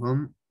move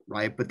them,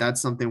 right? But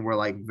that's something where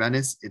like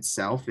Venice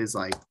itself is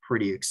like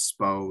pretty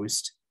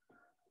exposed.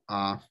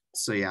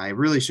 So yeah, I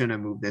really shouldn't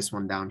have moved this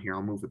one down here.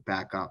 I'll move it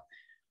back up.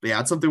 But yeah,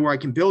 it's something where I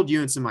can build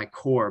units in my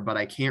core, but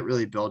I can't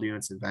really build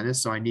units in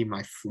Venice. So I need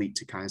my fleet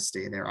to kind of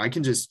stay there. I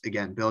can just,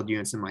 again, build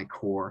units in my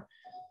core.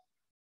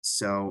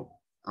 So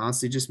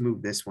honestly, just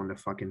move this one to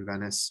fucking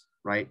Venice,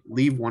 right?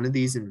 Leave one of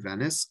these in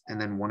Venice and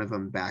then one of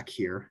them back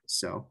here.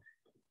 So,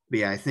 but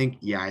yeah,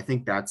 I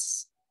think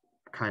that's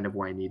kind of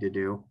what I need to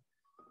do.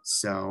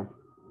 So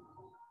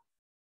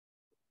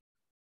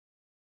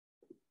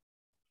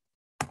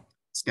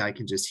this guy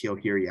can just heal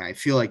here. Yeah, I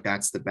feel like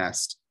that's the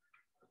best.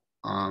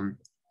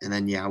 And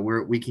then yeah,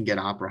 we can get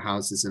opera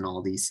houses in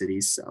all these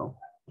cities. So,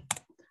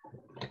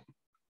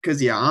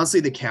 because yeah, honestly,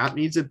 the cap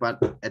needs it,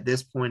 but at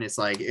this point, it's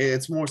like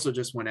it's more so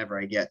just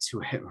whenever I get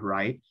to it,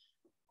 right?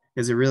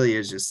 Because it really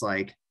is just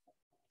like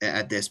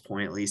at this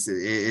point, at least,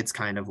 it's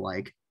kind of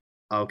like,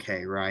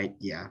 okay, right,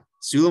 yeah.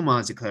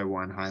 Suleiman's declared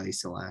war on Haile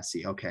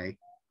Selassie, okay,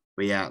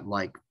 but yeah,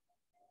 like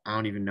I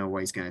don't even know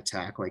what he's gonna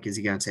attack. Like, is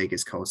he gonna take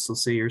his coastal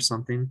city or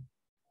something?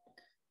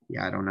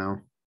 Yeah, I don't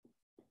know.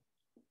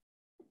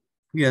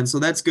 Yeah, and so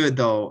that's good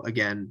though.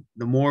 Again,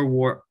 the more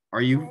war,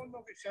 are you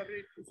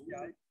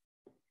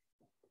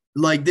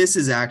like, this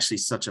is actually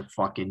such a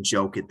fucking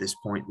joke at this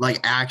point. Like,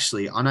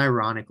 actually,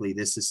 unironically,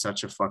 this is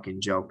such a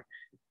fucking joke.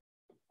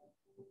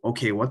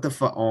 Okay, what the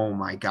fuck? Oh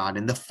my god,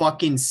 in the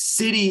fucking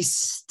city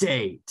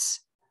state.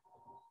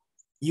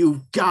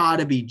 You've got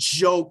to be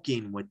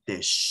joking with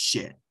this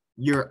shit.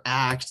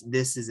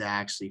 This is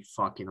actually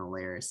fucking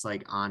hilarious.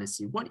 Like,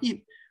 honestly,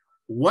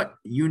 what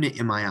unit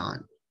am I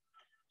on?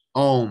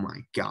 Oh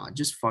my God,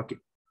 just fucking.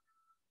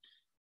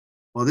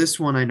 Well, this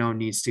one I know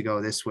needs to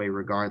go this way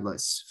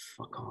regardless.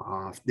 Fuck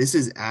off. This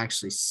is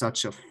actually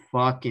such a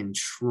fucking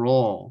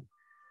troll.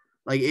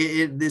 Like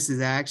this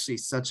is actually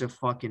such a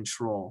fucking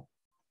troll.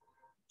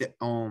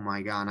 Oh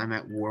my God, I'm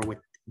at war with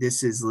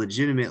this is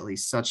legitimately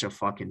such a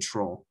fucking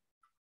troll.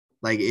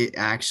 Like it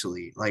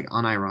actually, like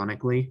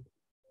unironically.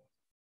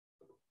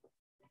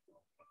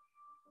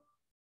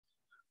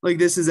 Like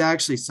this is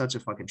actually such a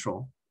fucking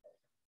troll.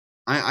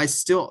 I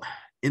still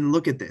and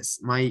look at this.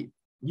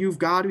 You've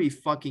got to be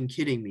fucking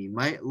kidding me.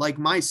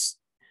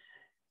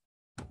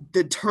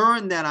 The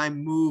turn that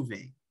I'm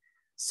moving.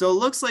 So it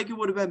looks like it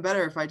would have been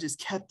better if I just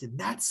kept it.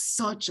 That's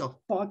such a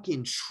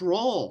fucking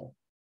troll.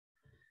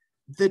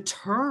 The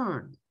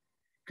turn.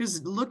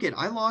 Because look at,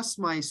 I lost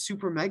my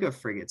super mega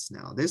frigates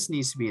now. This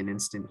needs to be an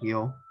instant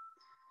heal.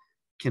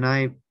 Can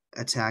I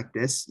attack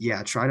this?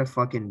 Yeah, try to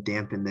fucking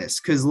dampen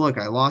this. Because look,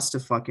 I lost a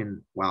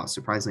fucking, wow,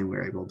 surprisingly we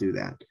were able to do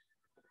that.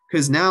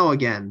 Because now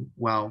again,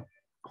 well,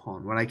 hold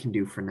on, what I can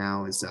do for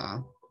now is,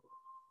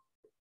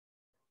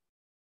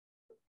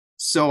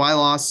 so I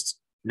lost,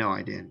 no,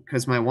 I didn't.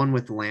 Because my one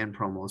with the land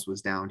promos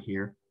was down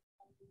here.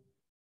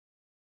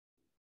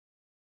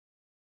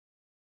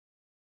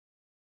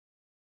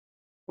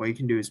 What you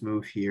can do is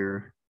move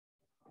here.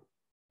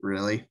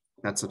 Really?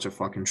 That's such a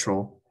fucking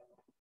troll.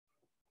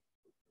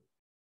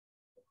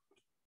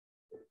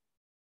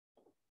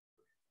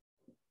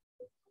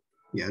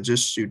 Yeah,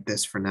 just shoot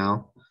this for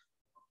now.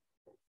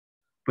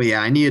 But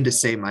yeah, I needed to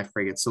save my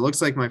frigates. So it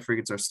looks like my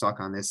frigates are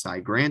stuck on this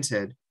side.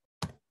 Granted,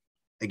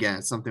 again,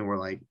 it's something where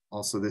like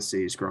also this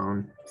city is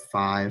grown.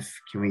 5.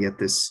 Can we get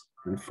this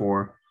in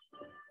 4?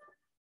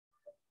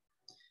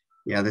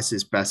 Yeah, this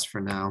is best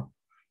for now.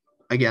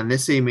 Again,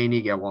 this city may need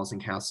to get walls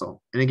and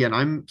castle. And again,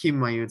 I'm keeping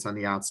my units on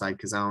the outside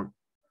because I don't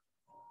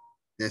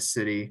this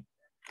city.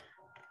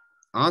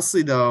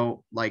 Honestly,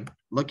 though, like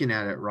looking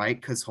at it, right?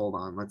 Because hold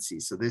on, let's see.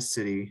 So this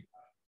city,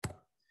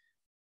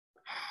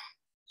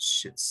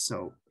 shit,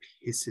 so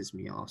pisses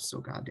me off so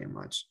goddamn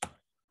much.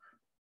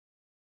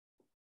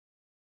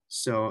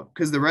 So,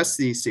 because the rest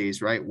of these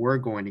cities, right, we're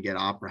going to get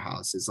opera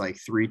houses, like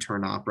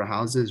 3-turn opera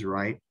houses,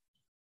 right?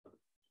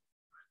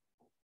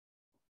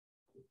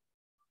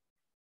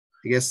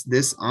 I guess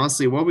this,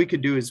 honestly, what we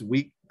could do is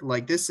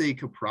like this city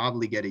could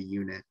probably get a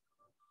unit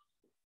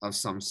of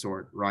some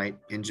sort, right,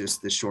 in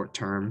just the short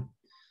term.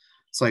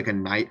 It's like a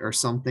knight or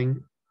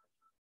something.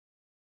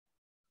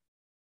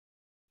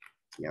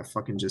 Yeah,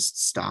 fucking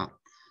just stop.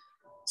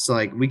 So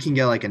like we can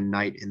get like a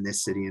knight in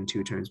this city in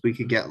 2 turns. We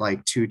could get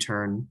like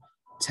 2-turn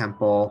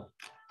temple.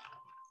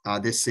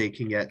 This city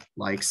can get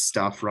like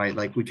stuff, right?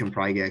 Like we can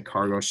probably get a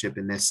cargo ship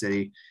in this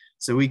city.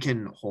 So we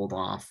can hold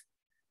off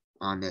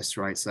on this,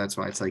 right? So that's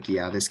why it's like,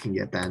 yeah, this can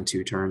get that in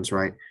 2 turns,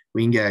 right?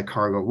 We can get a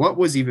cargo. What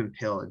was even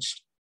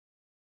pillaged?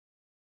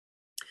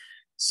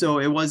 So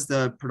it was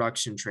the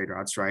production trade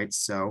routes, right?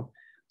 So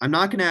I'm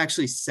not going to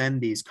actually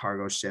send these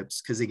cargo ships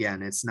because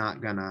again, it's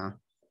not gonna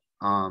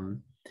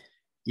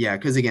yeah,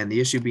 because again, the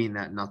issue being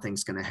that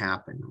nothing's going to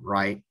happen,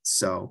 right?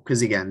 So,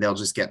 because again, they'll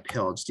just get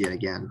pillaged yet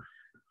again.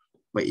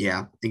 But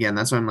yeah, again,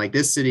 that's why I'm like,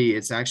 this city,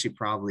 it's actually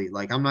probably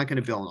like, I'm not going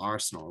to build an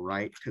arsenal,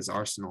 right? Because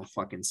arsenal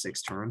fucking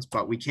 6 turns,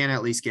 but we can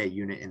at least get a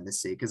unit in the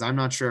city because I'm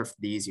not sure if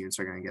these units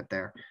are going to get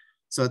there.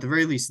 So at the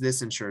very least,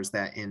 this ensures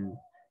that in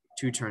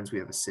 2 turns we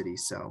have a city.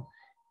 So,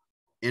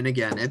 and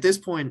again, at this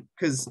point,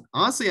 because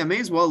honestly, I may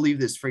as well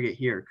leave this frigate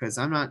here because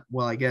I'm not,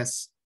 well, I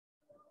guess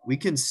we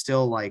can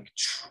still like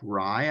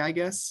try, I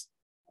guess.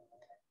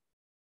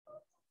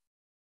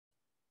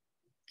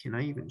 Can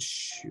I even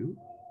shoot?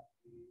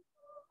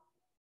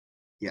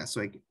 Yeah,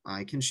 so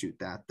I can shoot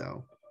that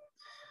though.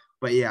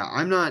 But yeah,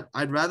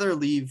 I'd rather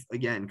leave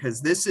again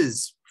because this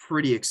is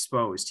pretty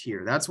exposed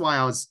here. That's why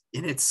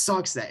and it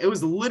sucks that it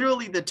was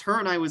literally the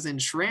turn I was in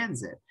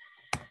transit.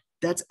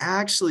 That's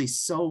actually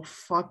so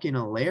fucking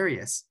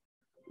hilarious.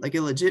 Like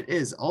it legit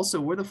is. Also,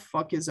 where the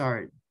fuck is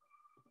our,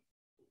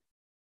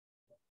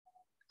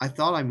 I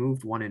thought I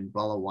moved one in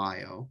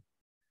Bulawayo.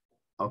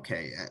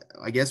 Okay,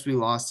 I guess we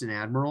lost an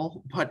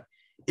admiral, but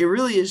it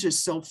really is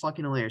just so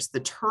fucking hilarious. The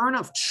turn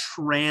of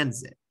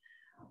transit,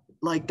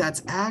 like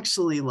that's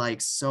actually like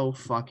so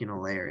fucking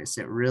hilarious.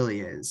 It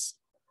really is.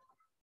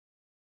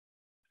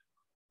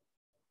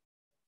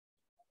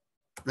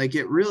 Like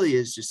it really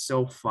is just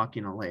so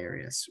fucking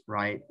hilarious,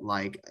 right?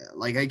 Like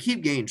I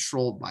keep getting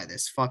trolled by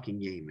this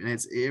fucking game,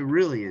 and it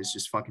really is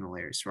just fucking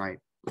hilarious, right?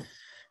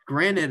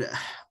 Granted,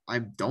 I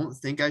don't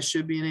think I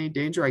should be in any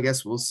danger. I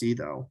guess we'll see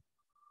though.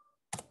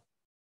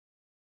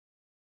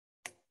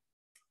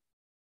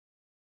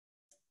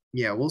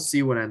 Yeah, we'll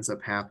see what ends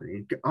up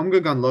happening. Umga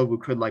Gunlobu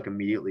could like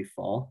immediately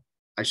fall.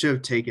 I should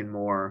have taken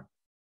more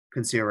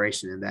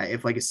consideration in that.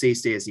 If like a safe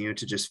stay as a unit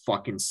to just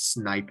fucking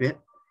snipe it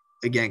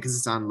again, because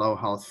it's on low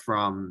health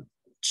from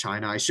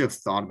China. I should have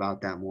thought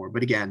about that more.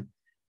 But again,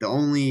 the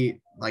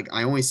only like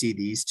I only see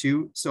these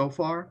 2 so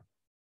far.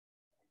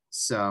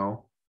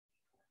 So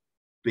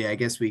but yeah, I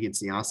guess we can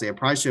see. Honestly, I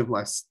probably should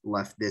have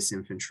left this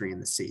infantry in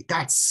the sea.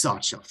 That's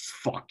such a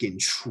fucking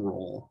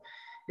troll.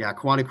 Yeah,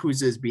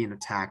 Quadakuza is being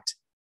attacked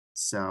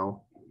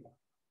So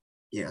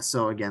yeah,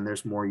 so again,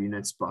 there's more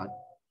units, but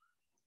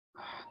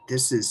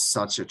this is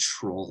such a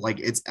troll. Like,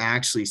 it's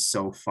actually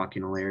so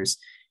fucking hilarious.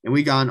 And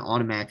we got an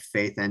automatic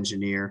faith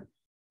engineer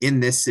in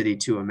this city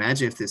too.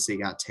 Imagine if this city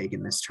got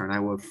taken this turn. I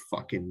would have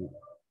fucking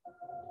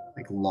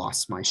like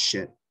lost my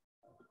shit.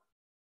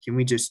 Can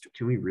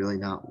we really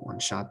not one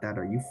shot that?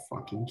 Are you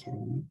fucking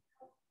kidding me?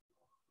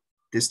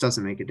 This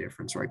doesn't make a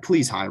difference, right?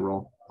 Please high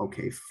roll.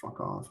 Okay, fuck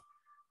off.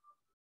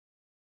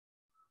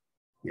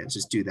 Yeah,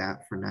 just do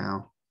that for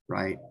now,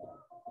 right?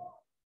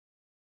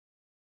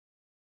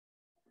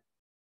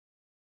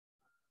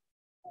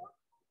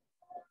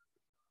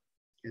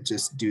 Yeah,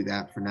 just do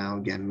that for now.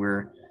 Again,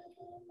 we're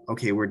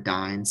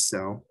dying,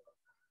 so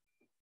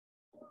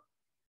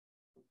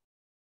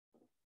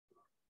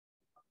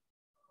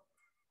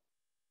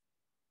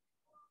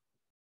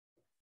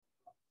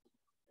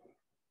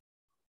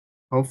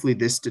hopefully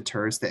this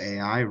deters the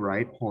AI,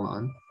 right? Hold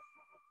on.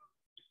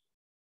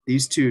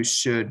 These two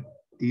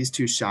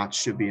shots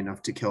should be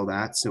enough to kill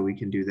that, so we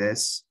can do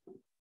this.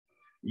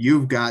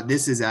 You've got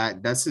this is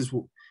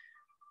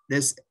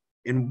this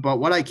and but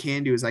what I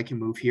can do is I can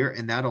move here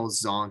and that'll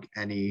zonk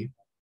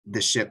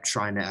the ship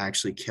trying to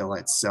actually kill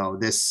it. So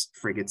this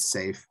frigate's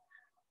safe.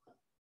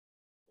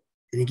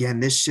 And again,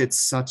 this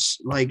shit's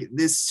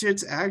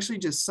actually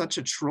just such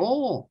a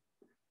troll.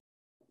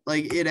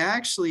 Like, it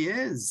actually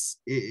is.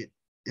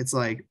 It's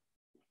like,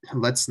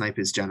 let's snipe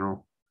his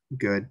general.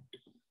 Good.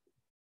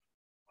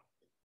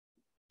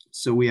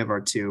 So we have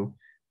our two.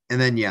 And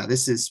then, yeah,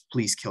 this is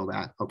please kill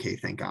that. Okay,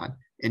 thank God.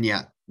 And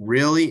yeah,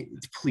 really,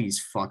 please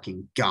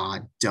fucking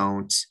God,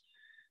 don't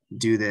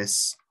do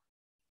this.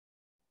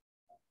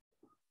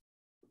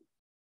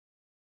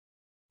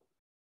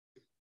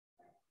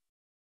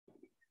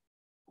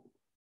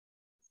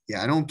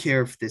 Yeah, I don't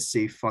care if this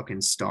say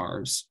fucking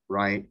starves,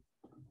 right?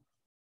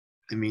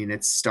 I mean,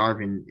 it's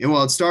starving.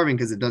 Well, it's starving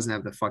because it doesn't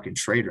have the fucking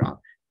trade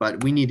drop,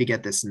 but we need to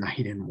get this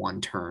knight in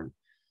one turn.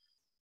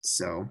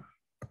 So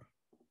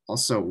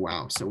also,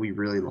 wow. So we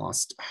really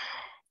lost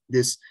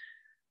this.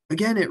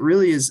 Again, it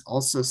really is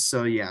also,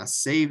 so yeah,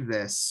 save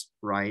this,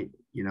 right?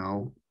 You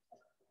know,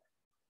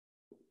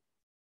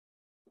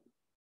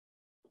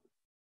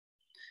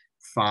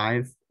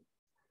 5.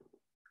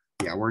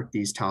 Yeah, work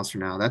these tiles for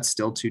now. That's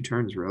still 2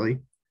 turns, really.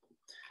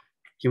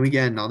 Can we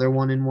get another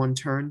one in one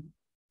turn?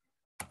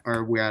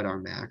 Or we're at our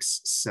max,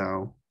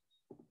 so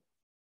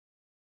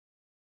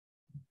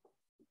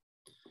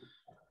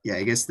yeah,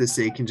 I guess this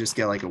A can just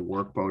get like a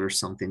workboat or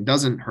something.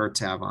 Doesn't hurt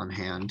to have on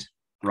hand,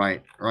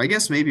 right? Or I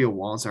guess maybe a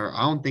walls are.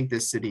 I don't think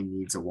this city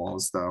needs a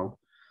walls though.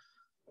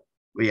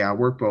 But yeah,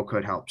 workboat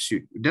could help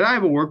shoot. Did I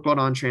have a workboat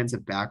on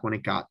transit back when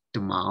it got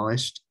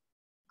demolished?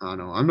 I don't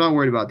know. I'm not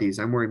worried about these.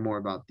 I'm worried more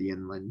about the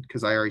inland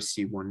because I already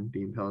see one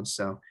being pillaged.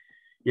 So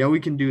yeah,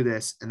 we can do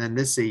this. And then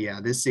this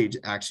stage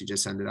actually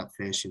just ended up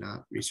finishing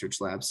a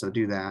research lab. So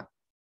do that.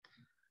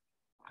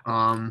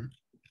 And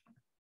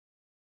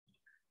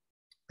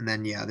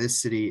then yeah,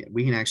 this city,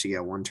 we can actually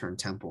get 1 turn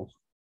temple.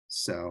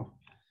 So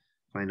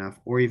fine enough.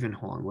 Or even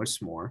hold on,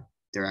 what's more?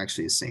 They're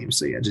actually the same.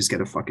 So yeah, just get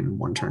a fucking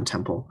 1 turn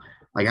temple.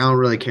 Like, I don't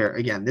really care.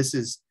 Again, this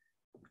is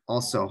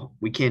also,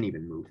 we can't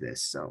even move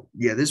this. So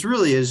yeah, this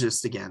really is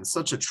just, again,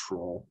 such a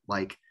troll.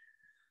 Like,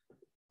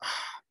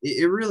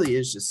 it really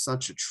is just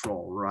such a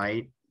troll,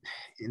 right?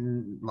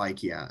 In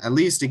like, yeah, at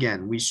least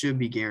again, we should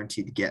be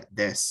guaranteed to get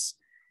this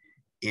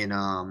in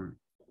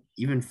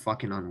even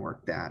fucking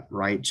unwork that,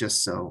 right?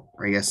 Just so,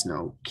 or I guess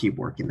no, keep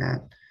working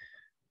that.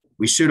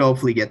 We should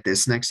hopefully get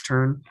this next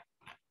turn.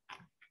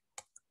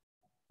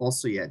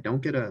 Also, yeah,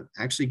 don't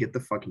actually get the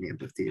fucking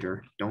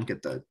amphitheater. Don't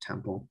get the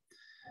temple.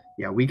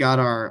 Yeah, we got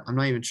I'm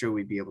not even sure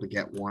we'd be able to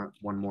get one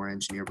more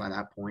engineer by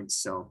that point.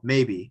 So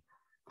maybe.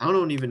 I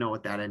don't even know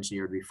what that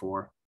engineered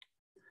before.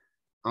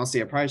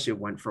 Honestly, I probably should have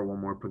went for one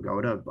more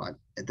pagoda, but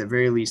at the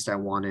very least, I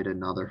wanted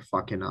another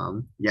fucking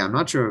yeah, I'm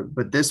not sure,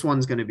 but this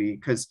one's gonna be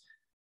because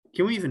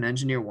can we even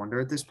engineer wonder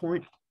at this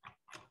point?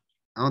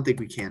 I don't think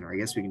we can, or I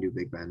guess we can do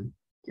Big Ben.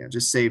 Yeah,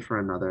 just save for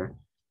another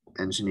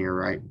engineer,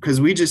 right? Because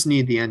we just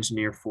need the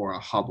engineer for a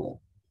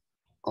Hubble.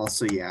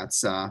 Also, yeah,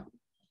 it's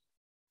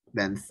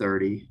then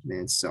 30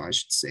 minutes, so I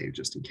should save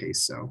just in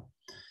case. So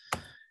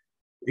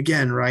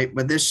again, right?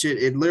 But this shit,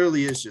 it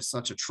literally is just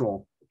such a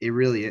troll. It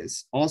really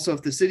is. Also,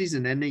 if the city's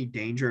in any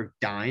danger of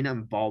dying,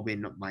 I'm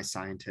bulbing my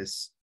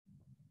scientists.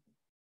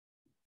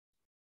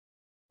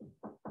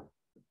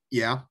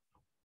 Yeah.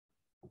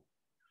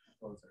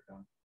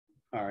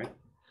 All right.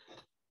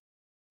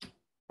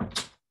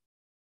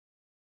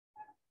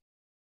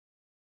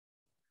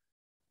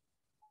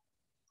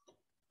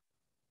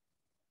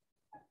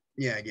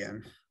 Yeah,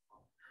 again.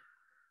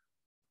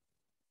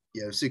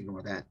 Yeah, just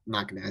ignore that. I'm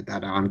not gonna add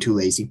that. I'm too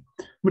lazy.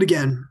 But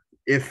again,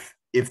 if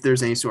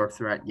there's any sort of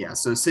threat, yeah.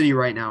 So city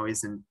right now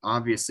isn't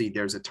obviously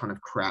there's a ton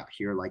of crap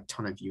here, like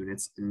ton of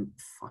units and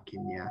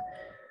fucking yeah.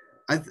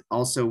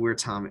 Also we're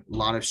Tom. A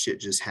lot of shit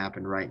just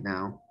happened right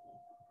now.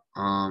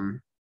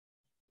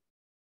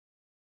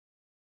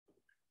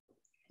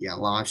 Yeah, a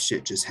lot of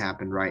shit just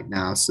happened right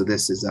now. So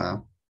this is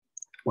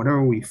what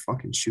are we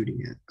fucking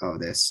shooting at? Oh,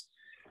 this.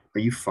 Are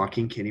you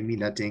fucking kidding me?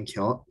 That didn't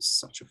kill it?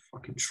 Such a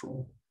fucking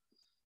troll.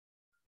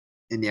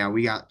 And yeah,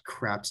 we got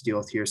crap to deal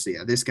with here. So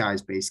yeah, this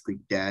guy's basically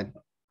dead.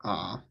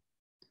 Yeah,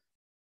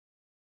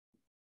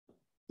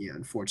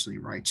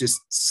 unfortunately, right.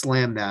 Just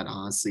slam that,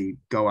 honestly.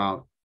 Go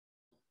out,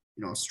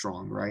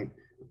 strong, right?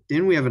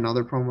 Didn't we have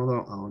another promo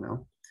though? Oh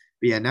no.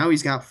 But yeah, now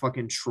he's got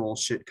fucking troll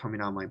shit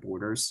coming on my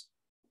borders.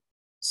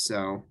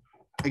 So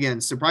again,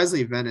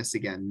 surprisingly, Venice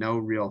again, no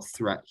real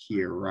threat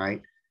here,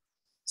 right?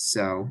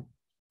 So,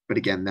 but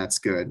again, that's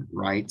good,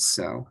 right?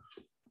 So,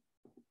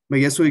 but I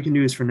guess what we can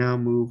do is for now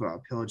move,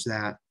 pillage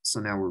that. So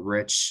now we're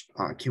rich.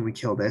 Can we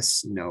kill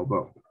this? No,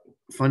 but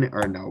fun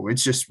or no,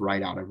 it's just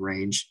right out of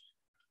range.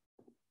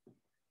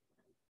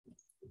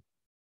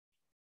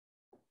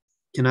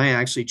 Can I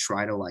actually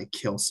try to like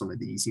kill some of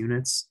these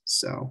units?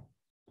 So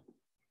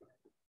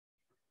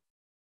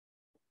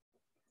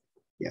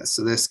yeah,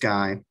 so this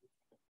guy,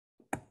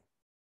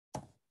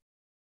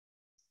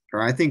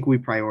 or I think we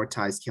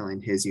prioritize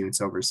killing his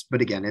units over,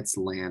 but again, it's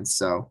land.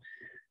 So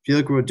I feel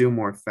like we'll do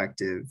more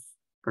effective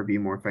or be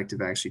more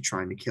effective actually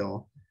trying to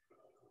kill.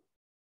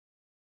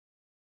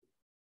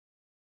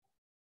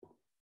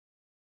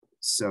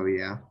 So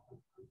yeah,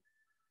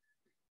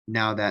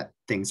 now that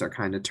things are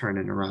kind of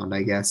turning around,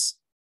 I guess.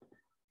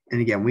 And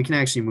again, we can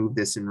actually move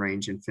this in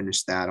range and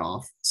finish that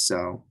off.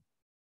 So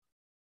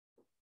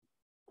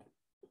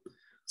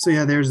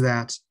yeah, there's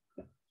that.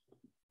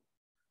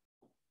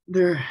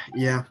 There,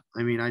 yeah.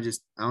 I mean, I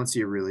don't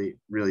see really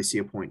see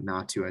a point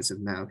not to as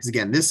of now. Because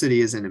again, this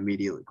city isn't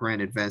immediately.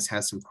 Granted, Venice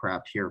has some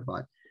crap here,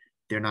 but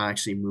they're not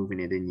actually moving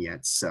it in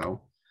yet.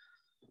 So,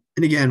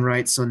 and again,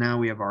 right. So now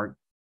we have our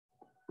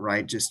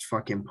right, just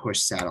fucking push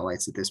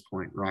satellites at this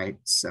point, right?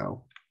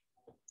 So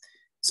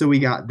we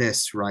got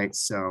this, right?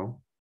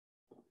 So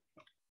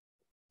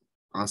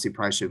honestly,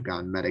 probably should have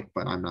gotten medic,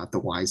 but I'm not the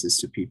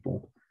wisest of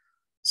people.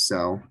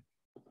 So,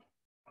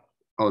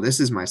 oh,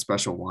 this is my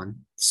special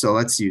one. So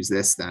let's use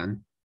this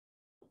then.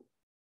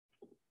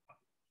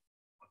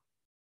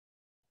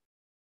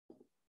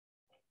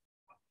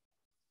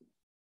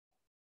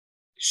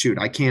 Shoot,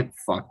 I can't.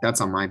 Fuck, that's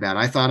on my bad.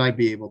 I thought I'd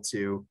be able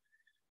to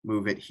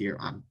move it here.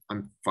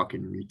 I'm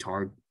fucking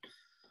retard.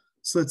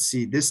 So let's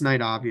see. This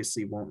knight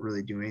obviously won't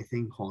really do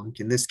anything. Hold on.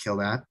 Can this kill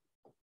that?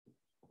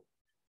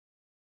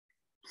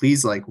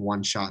 Please, like,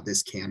 one shot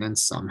this cannon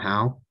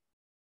somehow.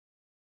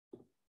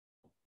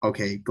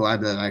 Okay,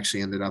 glad that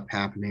actually ended up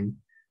happening.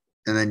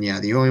 And then yeah,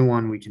 the only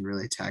one we can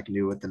really attack and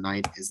do with the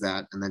knight is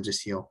that, and then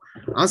just heal.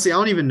 Honestly, I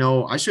don't even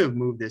know. I should have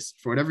moved this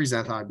for whatever reason.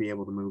 I thought I'd be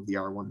able to move the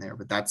R1 there,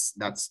 but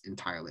that's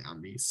entirely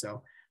on me.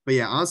 So, but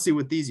yeah, honestly,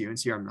 with these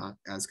units here, I'm not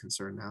as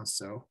concerned now.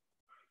 So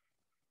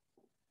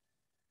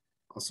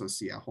also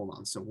see, yeah, hold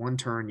on. So one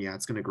turn, yeah,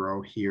 it's gonna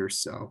grow here.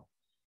 So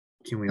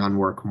can we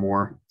unwork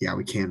more? Yeah,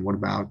 we can. What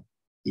about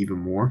even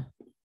more?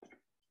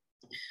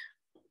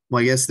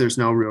 Well, I guess there's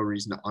no real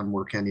reason to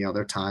unwork any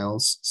other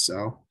tiles.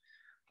 So,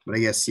 but I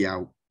guess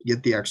yeah,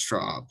 get the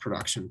extra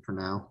production for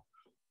now.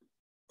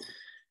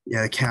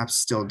 Yeah, the cap's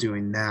still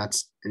doing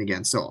that. And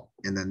again, so,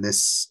 and then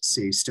this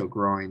C still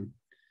growing.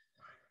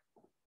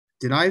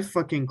 Did I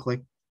fucking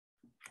click?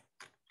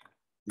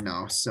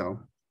 No. So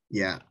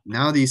yeah,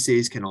 now these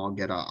Cs can all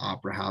get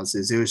opera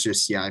houses. It was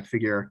just, yeah, I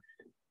figure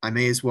I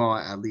may as well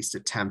at least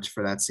attempt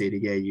for that C to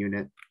get a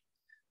unit.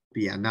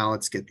 But yeah, now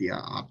let's get the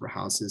opera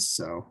houses.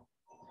 So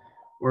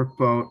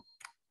workboat,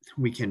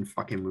 we can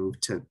fucking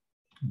move to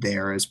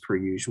there as per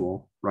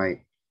usual, right?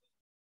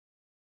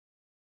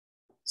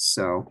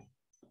 So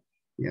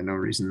yeah, no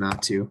reason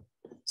not to,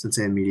 since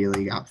I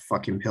immediately got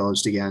fucking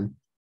pillaged again.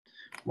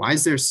 Why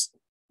is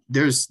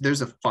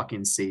there's a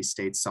fucking safe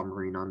state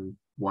submarine on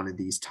one of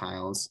these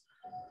tiles?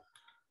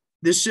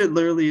 This shit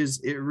literally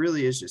is, it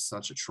really is just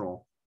such a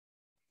troll.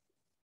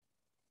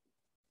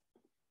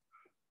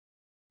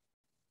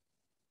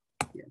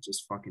 Yeah,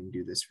 just fucking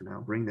do this for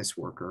now. Bring this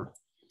worker.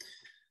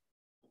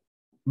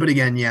 But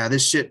again, yeah,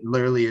 this shit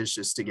literally is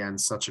just, again,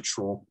 such a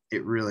troll.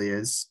 It really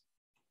is.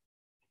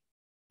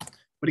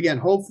 But again,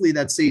 hopefully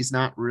that city's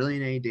not really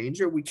in any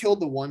danger. We killed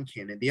the one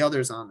cannon. The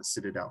other's on the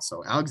Citadel.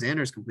 So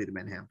Alexander's completed the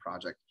Manhattan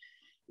Project.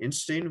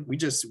 Interesting. We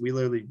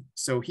literally,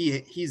 so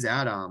he's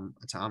at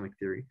Atomic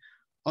Theory.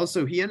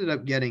 Also, he ended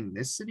up getting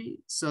this city.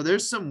 So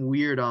there's some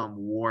weird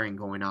warring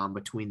going on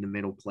between the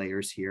middle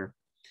players here.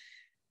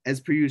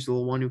 As per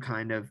usual, the one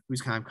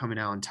who's kind of coming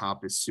out on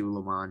top is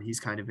Suleiman. He's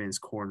kind of in his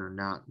corner,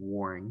 not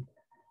warring,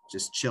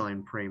 just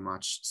chilling pretty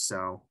much.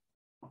 So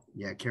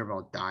yeah,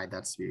 Caraval died.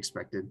 That's to be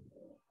expected.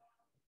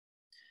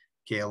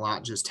 Okay, a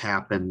lot just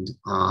happened.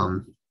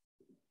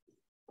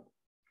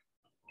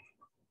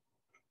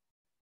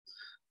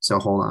 So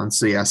hold on.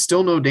 So yeah,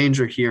 still no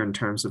danger here in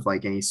terms of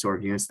like any sort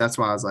of units. That's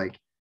why I was like,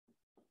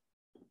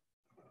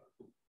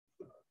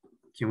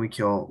 can we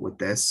kill with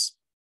this?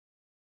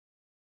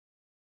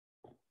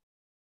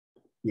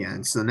 Yeah,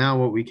 and so now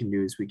what we can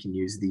do is we can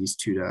use these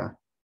two to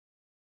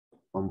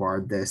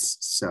bombard this.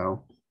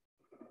 So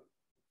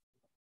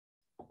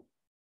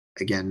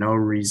again, no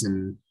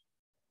reason.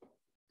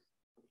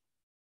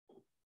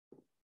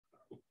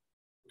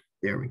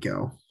 There we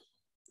go.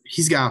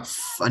 He's got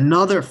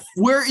another.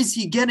 Where is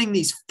he getting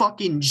these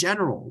fucking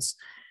generals?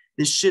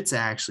 This shit's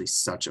actually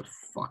such a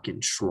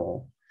fucking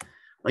troll.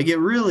 Like, it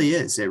really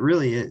is. It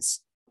really is.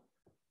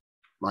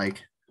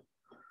 Like,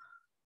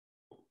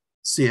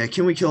 so yeah,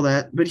 can we kill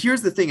that? But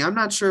here's the thing. I'm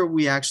not sure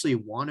we actually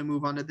want to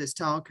move on to this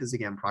tile because,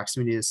 again,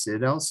 proximity to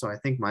Citadel. So I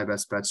think my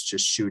best bet's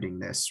just shooting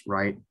this,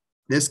 right?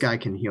 This guy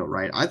can heal,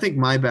 right? I think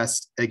my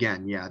best,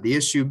 again, yeah, the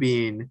issue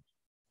being,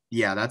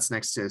 yeah, that's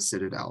next to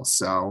Citadel.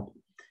 So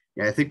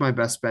yeah, I think my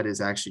best bet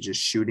is actually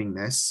just shooting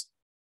this.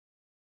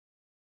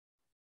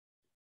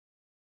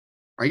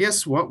 I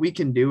guess what we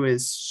can do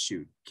is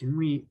shoot. Can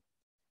we?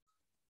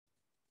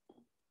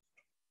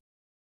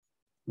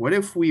 What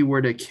if we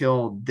were to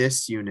kill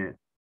this unit?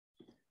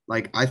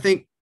 Like, I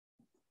think,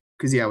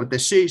 because yeah, with the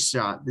Shay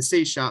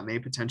shot may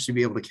potentially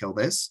be able to kill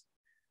this.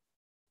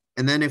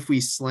 And then if we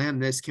slam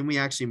this, can we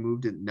actually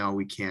move to? No,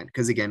 we can't.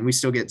 Because again, we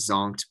still get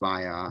zonked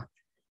by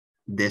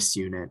this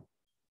unit.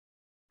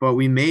 But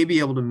we may be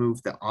able to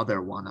move the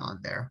other one on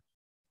there.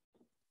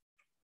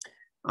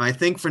 I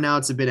think for now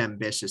it's a bit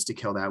ambitious to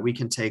kill that. We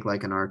can take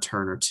like an R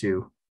turn or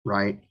two,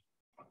 right?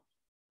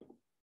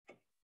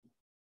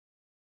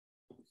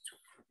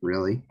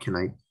 Really? Can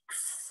I?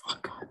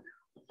 Fuck on.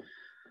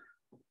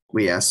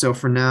 Well, yeah, so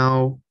for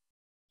now,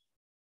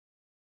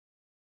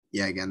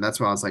 yeah, again, that's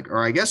why I was like,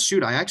 or I guess,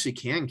 shoot, I actually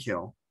can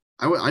kill.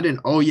 I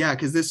didn't, oh yeah,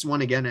 because this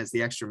one again has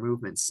the extra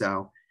movement.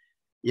 So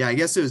yeah, I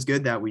guess it was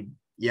good that we,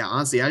 yeah,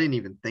 honestly, I didn't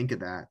even think of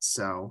that.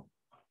 So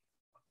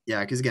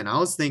yeah, because again, I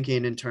was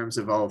thinking in terms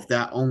of, oh, if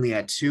that only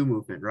had 2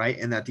 movement, right?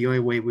 And that the only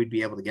way we'd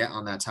be able to get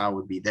on that tile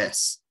would be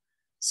this.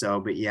 So,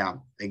 but yeah,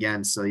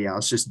 again, so yeah,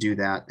 let's just do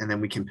that. And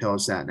then we can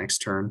pillage that next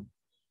turn.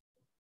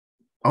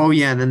 Oh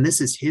yeah, and then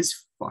this is his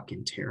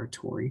fucking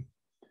territory.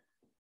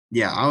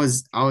 Yeah, I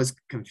was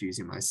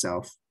confusing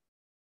myself.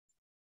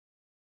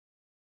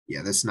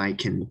 Yeah, this knight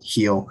can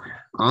heal.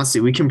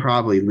 Honestly, we can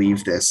probably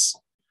leave this.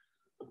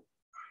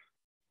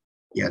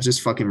 Yeah,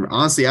 just fucking,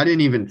 honestly, I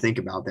didn't even think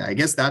about that. I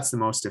guess that's the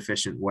most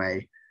efficient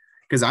way.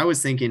 Because I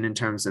was thinking in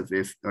terms of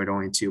if or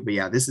only 2, but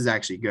yeah, this is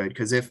actually good.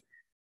 Because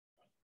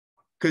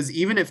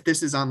even if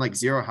this is on like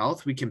 0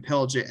 health, we can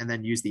pillage it and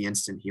then use the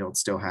instant heal it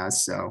still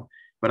has. So,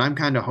 but I'm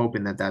kind of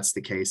hoping that that's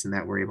the case and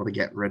that we're able to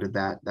get rid of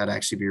that. That'd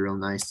actually be real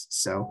nice.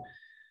 So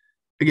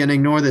again,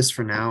 ignore this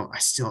for now. I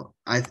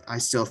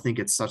still think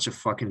it's such a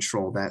fucking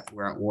troll that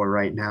we're at war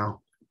right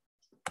now.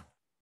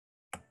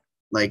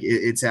 Like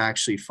it's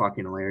actually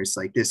fucking hilarious.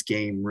 Like this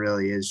game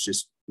really is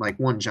just like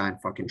one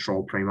giant fucking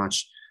troll pretty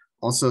much.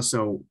 Also,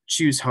 so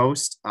choose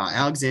host.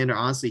 Alexander,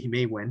 honestly, he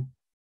may win.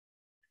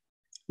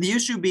 The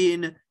issue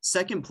being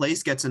second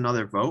place gets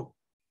another vote.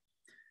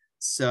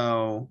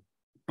 So,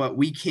 but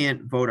we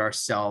can't vote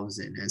ourselves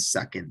in as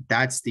second.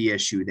 That's the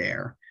issue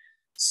there.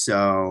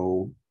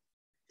 So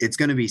it's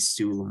going to be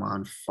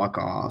Suleiman. Fuck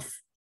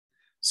off.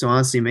 So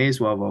honestly, may as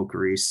well vote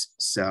Greece.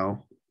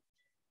 So,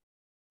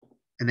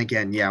 and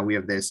again, yeah, we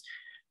have this.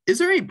 Is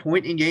there any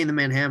point in getting the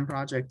Manhattan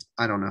Project?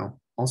 I don't know.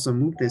 Also,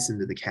 move this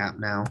into the cap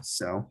now.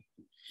 So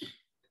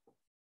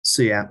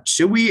yeah,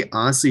 should we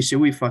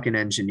fucking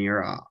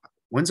engineer?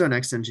 When's our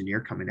next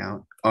engineer coming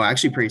out? Oh,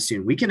 actually, pretty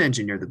soon. We can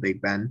engineer the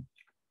Big Ben.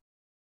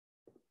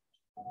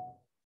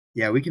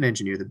 Yeah, we can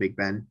engineer the Big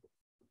Ben.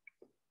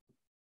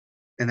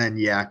 And then,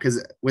 yeah,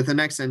 because with the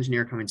next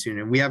engineer coming soon,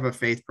 and we have a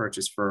faith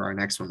purchase for our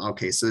next one.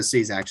 Okay, so this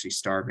city's actually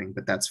starving,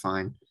 but that's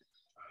fine.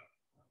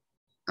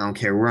 I don't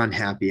care. We're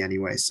unhappy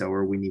anyway, so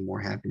we need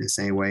more happiness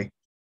anyway.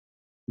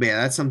 But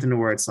yeah, that's something to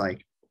where it's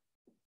like,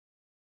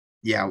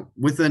 yeah,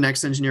 with the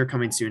next engineer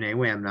coming soon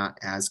anyway, I'm not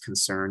as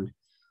concerned.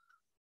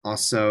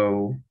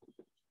 Also,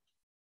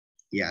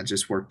 yeah,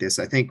 just work this.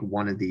 I think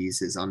one of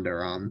these is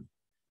under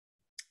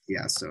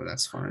yeah, so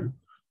that's fine.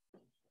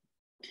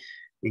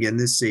 Again,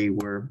 this say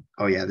we're,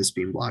 oh yeah, this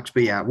being blocked.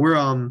 But yeah,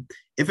 we're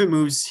if it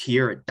moves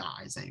here, it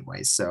dies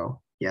anyway. So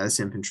yeah,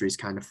 this infantry is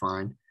kind of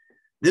fine.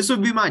 This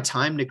would be my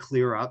time to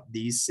clear up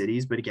these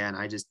cities, but again,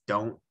 I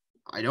don't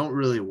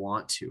really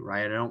want to,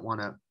 right? I don't want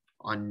to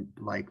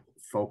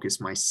focus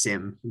my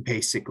sim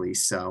basically.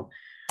 So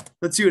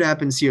let's see what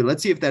happens here.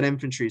 Let's see if that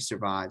infantry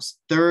survives.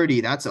 30,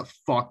 that's a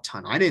fuck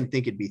ton. I didn't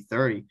think it'd be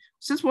 30.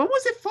 Since when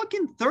was it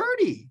fucking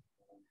 30?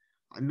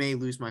 I may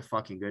lose my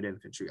fucking good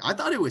infantry. I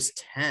thought it was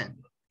 10.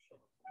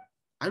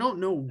 I don't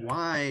know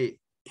why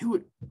it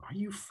would. Are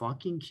you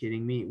fucking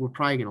kidding me? We're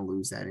probably going to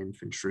lose that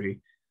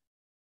infantry.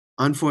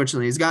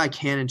 Unfortunately, he's got a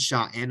cannon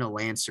shot and a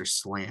lancer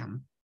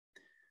slam.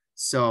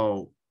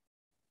 So,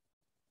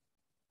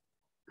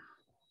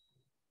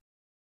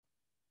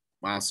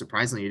 wow,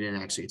 surprisingly, he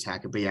didn't actually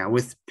attack it. But yeah,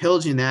 with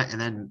pillaging that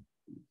and then,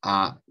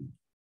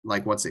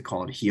 what's it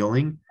called?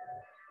 Healing.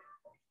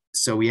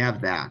 So we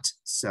have that.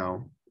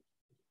 So,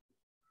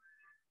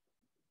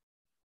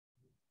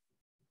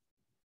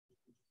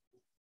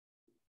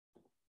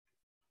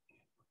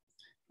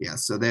 yeah,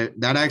 so that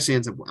actually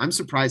ends up. I'm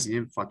surprised he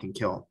didn't fucking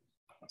kill.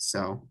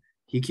 So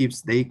he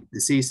keeps the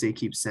CSA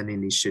keeps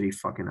sending these shitty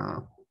fucking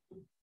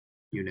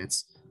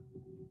units.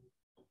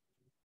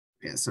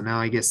 Yeah, so now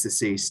I guess the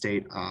city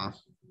state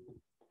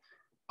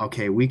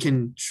okay, we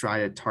can try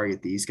to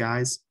target these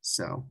guys.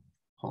 So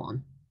Hold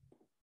on.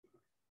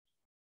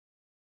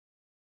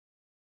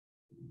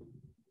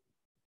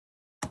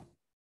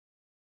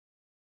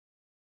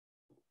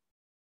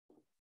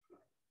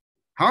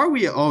 How are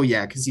we? Oh,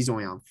 yeah, because he's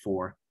only on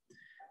 4.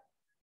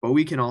 But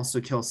we can also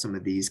kill some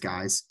of these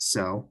guys.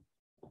 So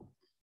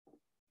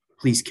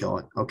please kill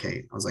it.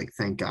 Okay. I was like,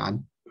 thank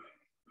God.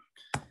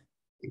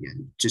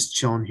 Again, just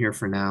chilling here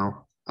for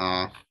now.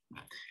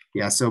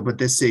 Yeah, so but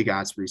this city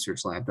got its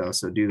research lab though,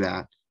 so do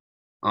that.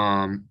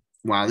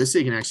 Wow, this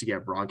city can actually get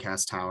a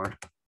broadcast tower.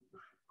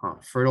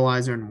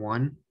 Fertilizer in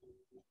 1.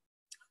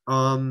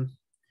 I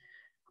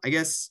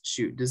guess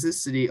shoot, does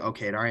this city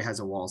okay, it already has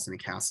a walls and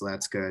a castle,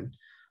 that's good.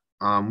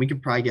 We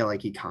could probably get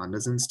like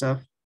econdas and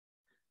stuff.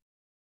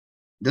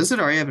 Does it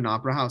already have an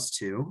opera house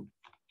too?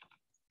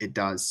 It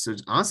does. So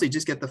honestly,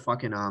 just get the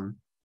fucking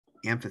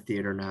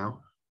amphitheater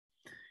now.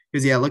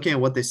 Because yeah, looking at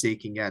what this city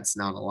can get, it's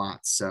not a lot.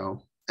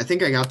 So I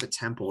think I got the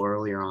temple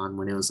earlier on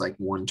when it was like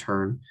 1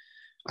 turn.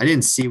 I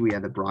didn't see we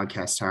had the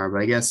broadcast tower,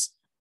 but I guess,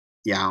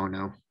 yeah, I don't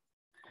know.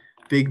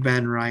 Big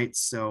Ben, right?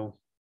 So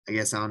I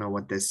guess I don't know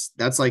what this,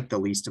 that's like the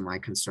least of my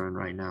concern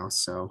right now.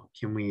 So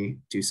can we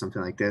do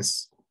something like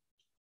this?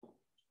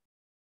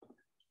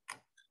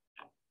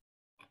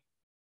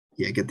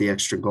 Yeah, get the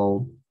extra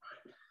gold.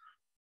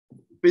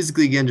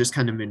 Basically, again, just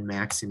kind of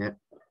min-maxing it.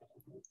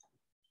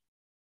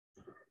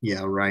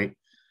 Yeah, right.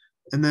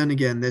 And then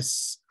again,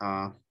 this,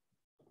 right,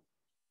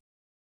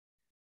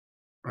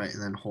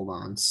 and then hold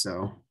on.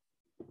 So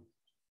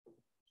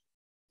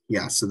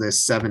yeah, so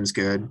this 7's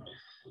good.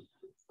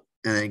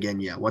 And then again,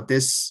 yeah, what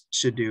this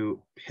should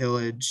do,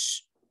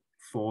 pillage,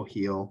 full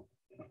heal.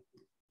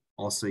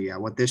 Also, yeah,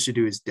 what this should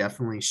do is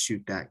definitely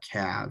shoot that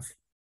cav.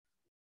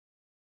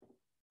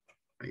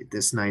 Right,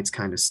 this knight's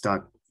kind of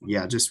stuck.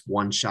 Yeah, just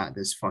one shot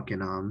this fucking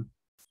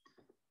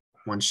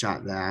one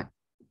shot that.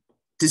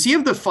 Does he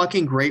have the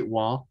fucking Great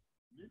Wall?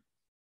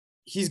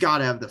 He's got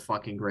to have the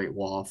fucking Great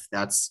Wall.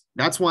 That's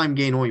why I'm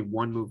getting only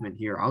 1 movement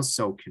here. I was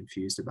so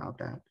confused about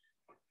that.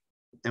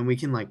 And we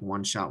can like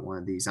one shot one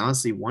of these.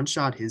 Honestly, one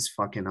shot his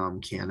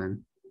fucking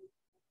cannon.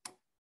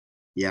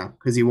 Yeah,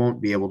 because he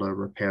won't be able to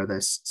repair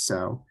this.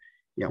 So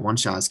yeah, one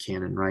shot his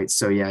cannon, right?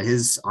 So yeah,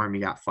 his army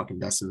got fucking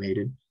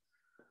decimated.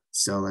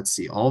 So let's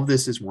see. All of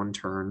this is 1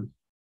 turn.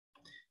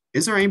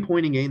 Is there any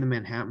point in getting the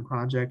Manhattan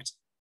Project?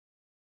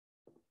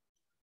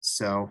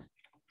 So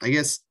I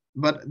guess,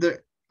 but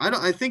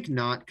I think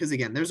not, because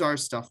again, there's our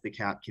stuff the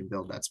cap can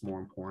build that's more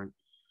important,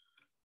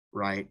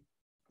 right?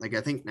 Like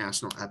I think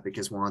National Epic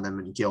is one of them,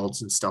 and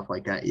guilds and stuff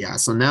like that. Yeah.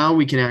 So now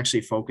we can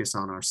actually focus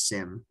on our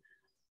sim.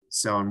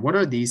 So, and what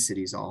are these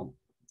cities all?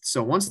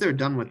 So once they're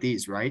done with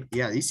these, right?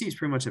 Yeah, these cities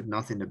pretty much have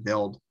nothing to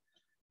build.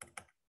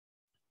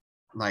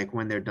 Like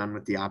when they're done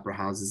with the opera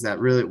houses, that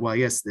really, well, I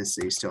guess this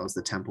city still has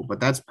the temple, but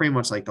that's pretty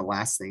much like the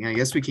last thing. I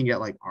guess we can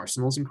get like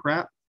arsenals and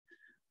crap.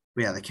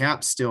 But yeah, the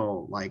cap's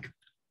still like,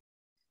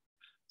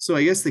 so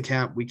I guess the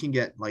cap, we can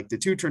get like the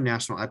 2-turn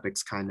national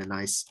epic's kind of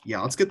nice. Yeah,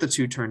 let's get the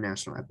 2-turn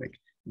national epic.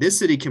 This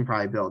city can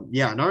probably build.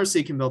 Yeah, another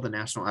city can build the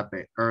national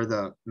epic or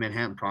the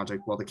Manhattan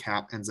Project while the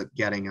cap ends up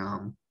getting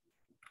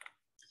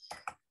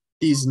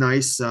these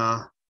nice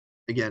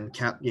again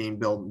cap game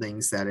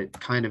buildings that it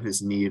kind of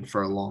is needed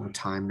for a long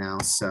time now.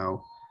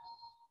 So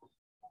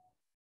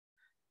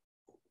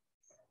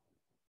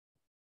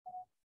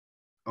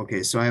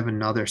okay, so I have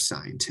another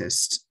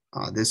scientist.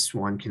 This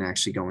one can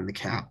actually go in the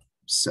cap.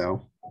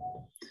 So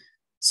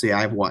yeah,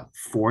 I have what,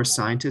 4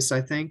 scientists,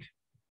 I think.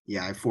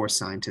 Yeah, I have 4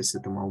 scientists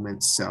at the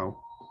moment. So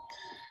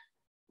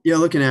yeah,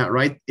 looking at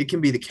right, it can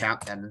be the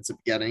cap that ends up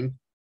getting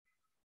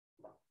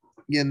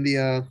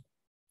the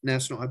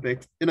national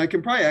epic, and I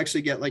can probably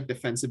actually get like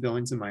defensive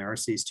buildings in my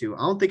RCs too. I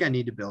don't think I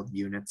need to build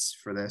units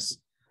for this,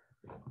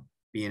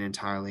 being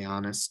entirely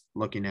honest,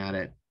 looking at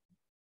it.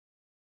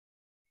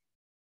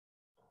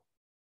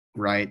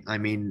 Right, I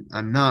mean,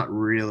 I'm not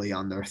really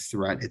under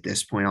threat at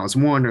this point. I was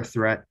more under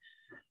threat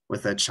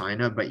with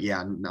China, but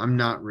yeah, I'm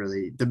not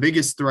really. The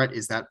biggest threat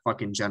is that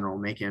fucking general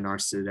making an our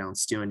citadel and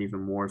stealing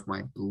even more of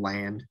my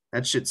land.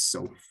 That shit's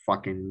so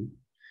fucking,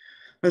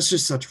 that's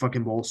just such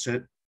fucking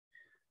bullshit.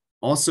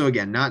 Also,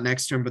 again, not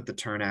next turn, but the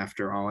turn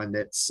after, I'll end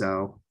it.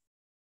 So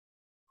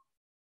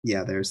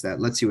yeah, there's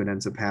that. Let's see what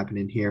ends up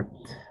happening here.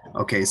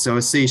 Okay, so a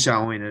Seisha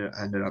only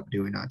ended up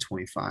doing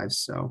 25.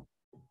 So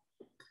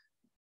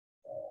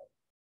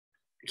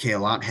okay, a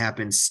lot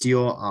happened.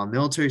 Steal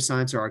military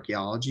science or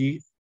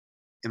archaeology.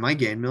 Am I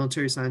getting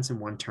military science in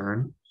 1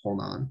 turn?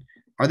 Hold on.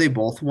 Are they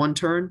both 1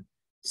 turn?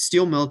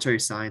 Steal military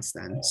science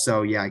then.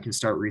 So yeah, I can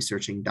start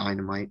researching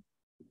dynamite.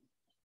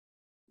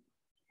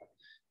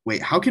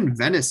 Wait, how can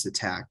Venice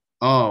attack?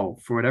 Oh,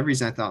 for whatever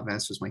reason, I thought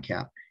Venice was my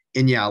cap.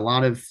 And yeah, a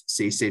lot of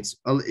city states,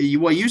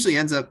 what usually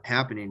ends up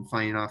happening,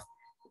 funny enough,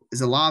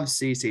 is a lot of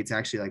city states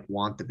actually like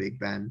want the Big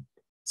Ben.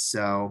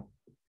 So,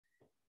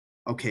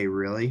 okay,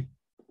 really?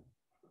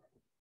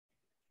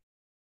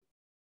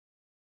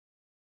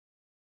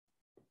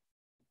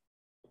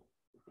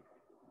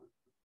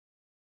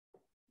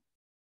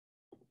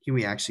 Can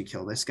we actually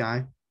kill this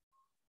guy?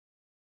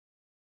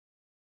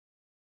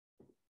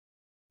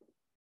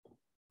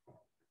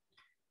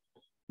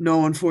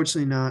 No,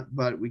 unfortunately not,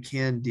 but we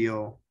can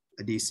deal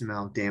a decent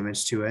amount of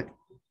damage to it.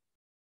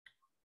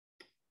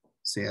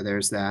 So yeah,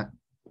 there's that.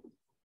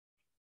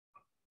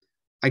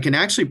 I can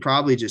actually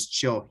probably just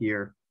chill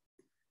here.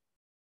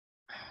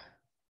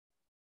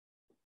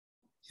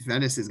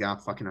 Venice has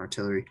got fucking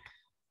artillery.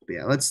 But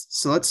yeah, let's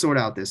sort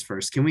out this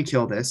first. Can we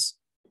kill this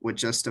with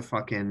just a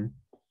fucking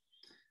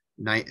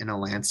knight and a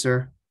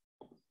lancer?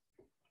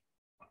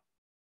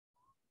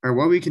 Or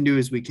what we can do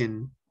is we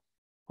can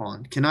hold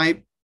on. Can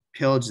I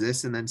pillage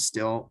this and then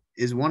still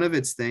is one of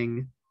its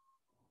thing?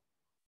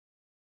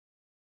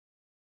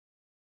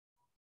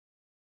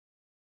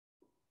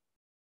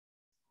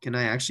 Can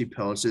I actually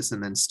pillage this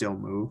and then still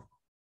move?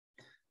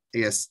 I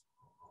guess,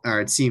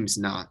 or it seems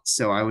not.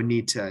 So I would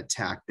need to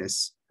attack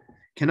this.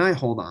 Can I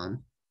hold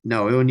on?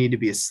 No, it would need to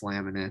be a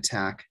slam and an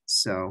attack.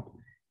 So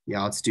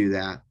yeah, let's do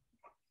that.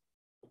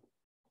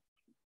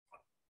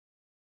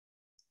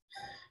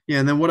 Yeah,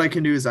 and then what I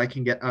can do is I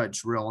can get a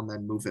drill and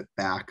then move it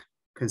back.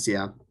 Because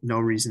yeah, no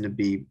reason to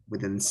be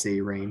within the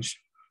city range.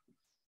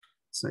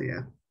 So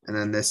yeah. And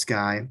then this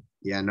guy,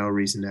 yeah, no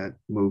reason to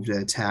move to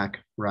attack,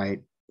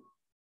 right?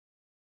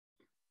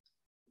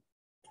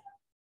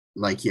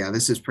 Like, yeah,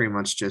 this is pretty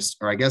much just,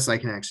 or I guess I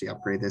can actually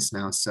upgrade this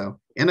now. So,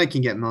 and I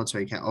can get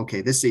military.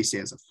 Okay, this AC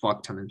has a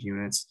fuck ton of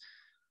units.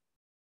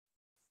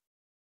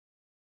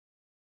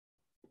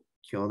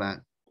 Kill that.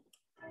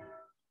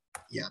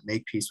 Yeah,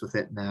 make peace with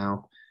it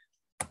now.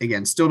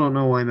 Again, still don't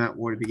know why I'm at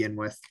war to begin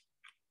with.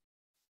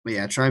 But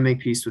yeah, try and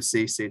make peace with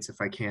safe states if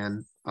I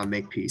can.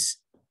 Make peace.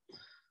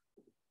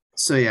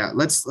 So yeah,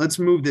 let's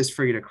move this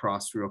frigate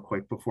across real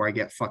quick before I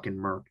get fucking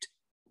murked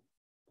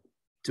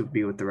to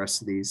be with the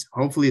rest of these.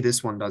 Hopefully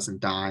this one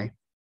doesn't die.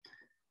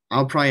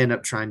 I'll probably end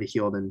up trying to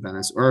heal it in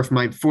Venice. Or if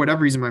for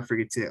whatever reason my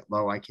frigates get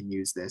low, I can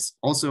use this.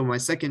 Also, my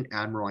second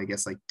admiral, I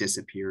guess, like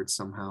disappeared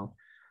somehow.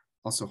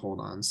 Also,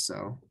 hold on.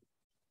 So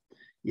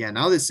yeah,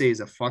 now this say is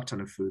a fuck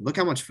ton of food. Look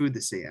how much food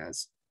this say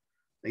has.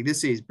 Like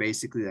this say is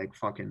basically like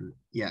fucking,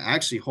 yeah,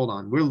 actually, hold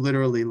on. We're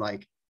literally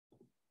like,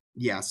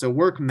 yeah, so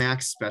work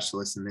max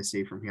specialist in this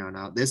city from here on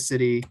out. This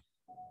city,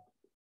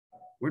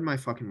 where'd my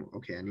fucking,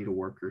 okay, I need a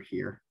worker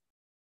here.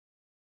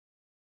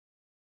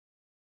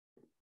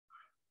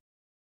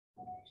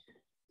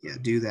 Yeah,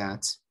 do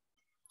that.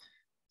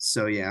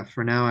 So yeah,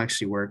 for now,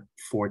 actually work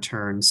 4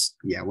 turns.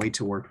 Yeah, wait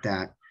to work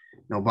that.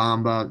 No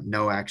Bamba,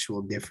 no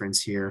actual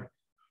difference here.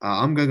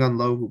 I'm going on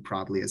low, who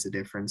probably has a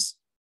difference.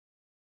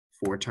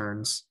 4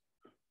 turns.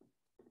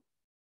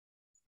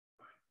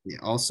 Yeah,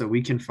 also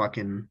we can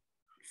fucking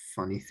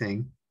funny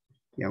thing.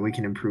 Yeah, we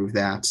can improve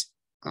that.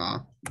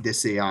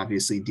 This A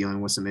obviously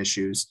dealing with some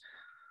issues.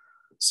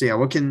 So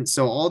yeah,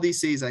 so all these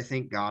C's I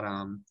think got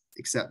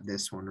except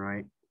this one,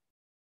 right?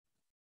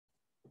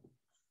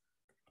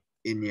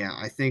 And yeah,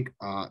 I think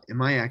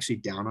am I actually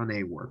down on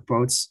a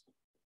workboats?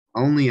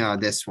 Only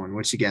this one,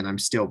 which again I'm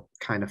still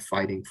kind of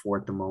fighting for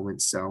at the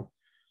moment. So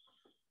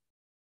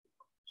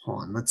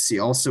hold on, let's see.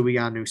 Also, we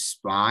got a new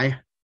spy.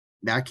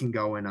 That can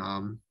go in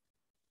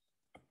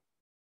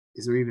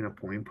is there even a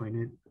point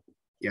in it?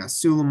 Yeah,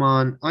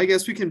 Suleiman. I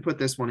guess we can put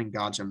this one in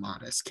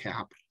Gajamada's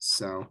cap.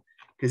 So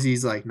because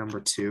he's like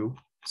number 2.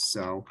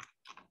 So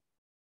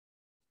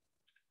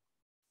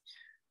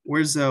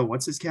where's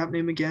what's his cap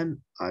name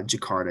again?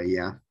 Jakarta,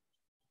 yeah.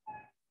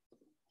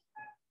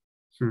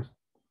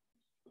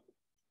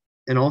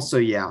 And also,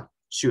 yeah,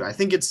 shoot, I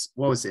think it's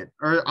what was it?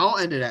 Or I'll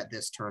end it at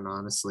this turn,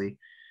 honestly.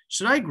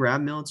 Should I grab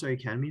military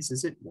academies?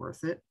 Is it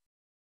worth it?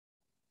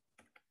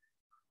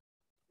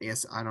 I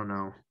guess I don't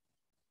know.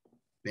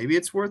 Maybe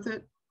it's worth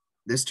it.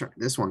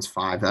 This one's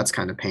 5. That's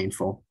kind of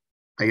painful.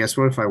 I guess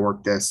what if I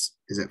work this?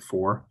 Is it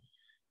 4?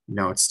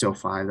 No, it's still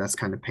 5. That's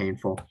kind of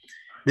painful.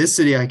 This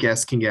city, I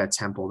guess, can get a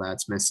temple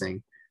that's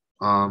missing.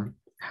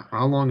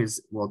 How long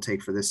will it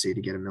take for this city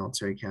to get a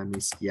military academy?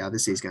 Yeah,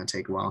 this city's gonna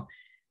take a while.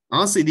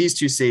 Honestly, these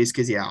 2 cities,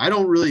 because yeah, I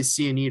don't really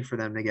see a need for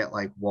them to get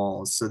like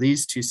walls. So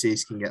these 2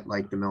 cities can get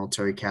like the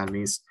military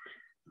academies.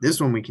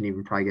 This one we can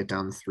even probably get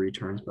down to 3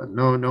 turns, but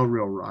no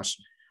real rush.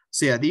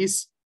 So yeah,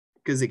 these,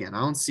 because again, I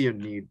don't see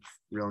a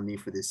real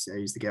need for this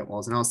cities to get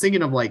walls. And I was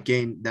thinking of like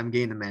getting the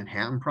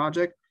Manhattan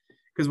project,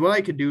 because what I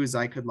could do is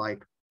I could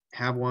like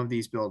have one of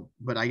these build,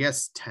 but I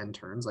guess 10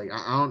 turns. Like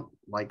I don't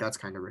like, that's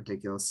kind of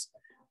ridiculous.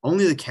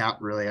 Only the cap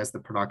really has the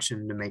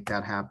production to make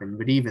that happen.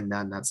 But even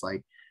then, that's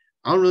like,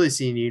 I don't really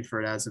see a need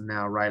for it as of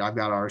now, right? I've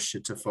got our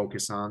shit to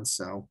focus on.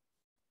 So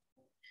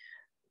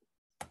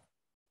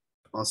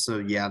also,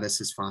 yeah, this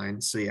is fine.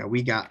 So yeah,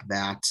 we got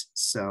that.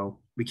 So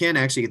we can't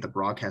actually get the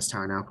broadcast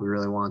tower now if we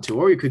really want to,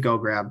 or we could go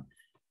grab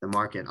the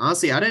market.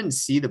 Honestly, I didn't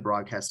see the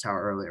broadcast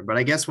tower earlier, but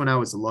I guess when I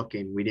was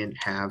looking, we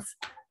didn't have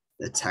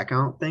the tech, I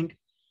don't think.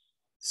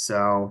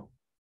 So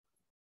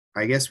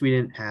I guess we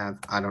didn't have,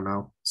 I don't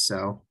know.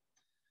 So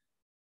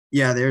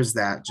yeah, there's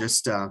that.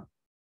 Just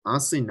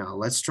honestly, no,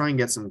 let's try and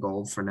get some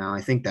gold for now. I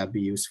think that'd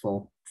be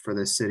useful for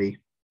this city.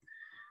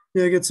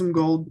 Yeah, get some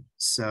gold.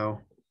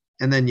 So,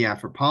 and then yeah,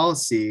 for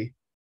policy,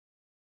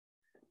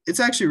 it's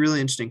actually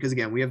really interesting because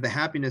again, we have the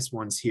happiness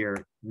ones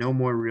here. No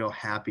more real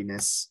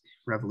happiness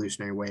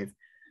revolutionary wave.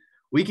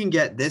 we can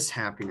get this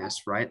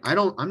happiness, right?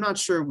 I'm not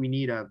sure we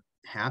need a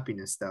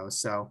happiness though.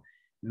 So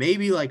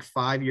maybe like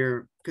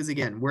 5-year, because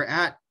again, we're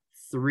at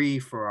 3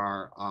 for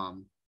our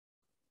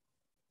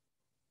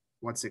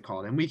what's it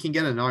called? And we can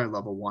get another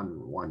level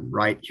 1,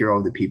 right? Hero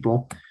of the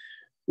people,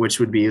 which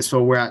would be,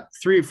 so we're at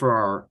 3 for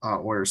our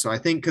order. So I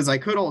think, because I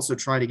could also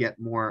try to get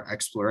more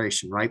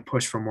exploration, right?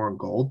 Push for more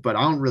gold, but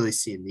I don't really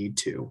see a need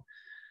to.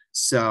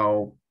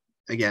 So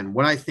again,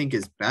 what I think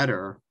is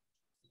better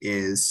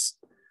is,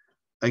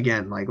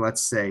 again, like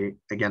let's say,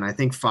 again, I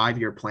think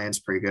 5-year plan's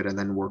pretty good, and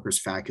then workers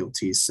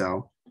faculties.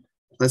 So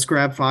let's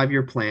grab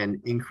 5-year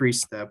plan,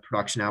 increase the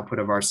production output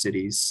of our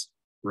cities,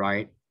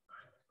 right?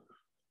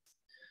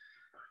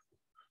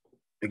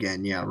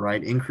 Again, yeah,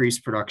 right. Increase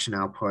production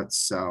output.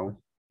 So,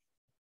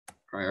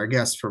 right, I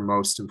guess for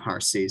most of our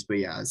cities, but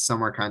yeah,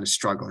 some are kind of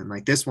struggling.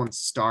 Like this one's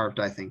starved,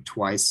 I think,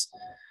 twice.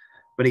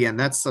 But again,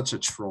 that's such a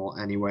troll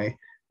anyway.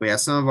 But yeah,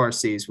 some of our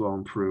cities will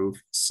improve.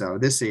 So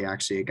this city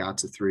actually got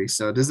to 3.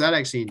 So does that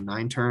actually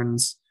 9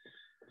 turns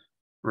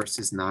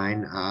versus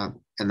 9?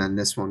 And then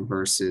this one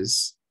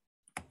versus,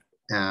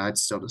 it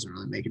still doesn't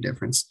really make a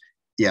difference.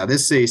 Yeah,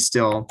 this city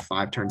still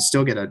 5 turns,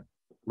 still get a,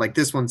 like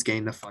this one's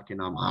gained the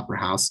fucking opera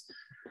house.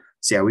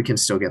 So yeah, we can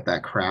still get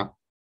that crap.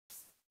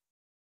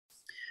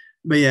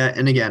 But yeah,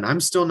 and again, I'm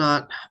still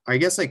not, I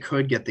guess I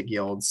could get the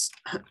guilds.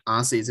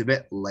 Honestly, it's a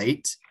bit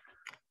late,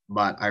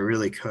 but I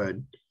really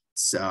could.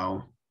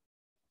 So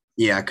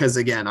yeah, because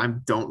again, I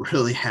don't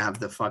really have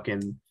the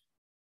fucking,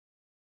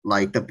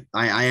 like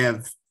I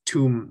have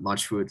too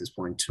much food at this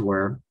point to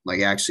where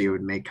like actually it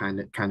would make kind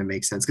of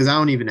make sense, because I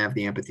don't even have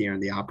the amphitheater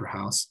and the opera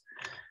house.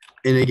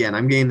 And again,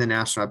 I'm getting the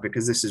national up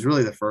because this is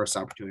really the first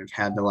opportunity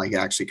I've had to like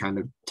actually kind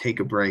of take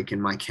a break in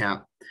my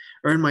cap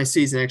or in my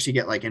season, actually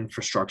get like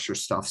infrastructure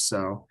stuff.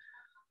 So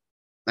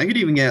I could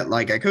even get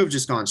like, I could have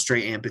just gone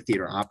straight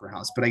amphitheater opera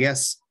house, but I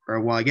guess,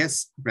 or well, I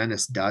guess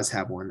Venice does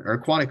have one, or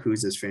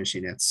Aquaticuza is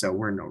finishing it, so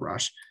we're in no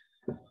rush.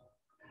 But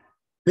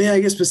yeah,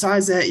 I guess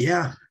besides that,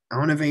 yeah, I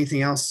don't have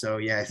anything else. So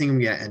yeah, I think I'm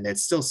gonna end it.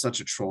 It's still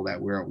such a troll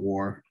that we're at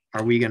war.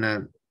 Are we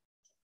gonna,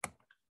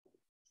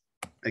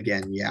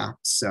 again, yeah.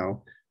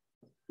 So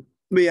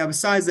but yeah,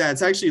 besides that,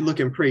 it's actually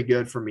looking pretty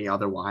good for me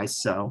otherwise.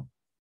 So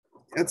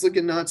it's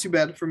looking not too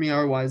bad for me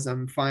otherwise.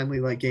 I'm finally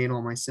like getting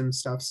all my sim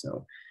stuff.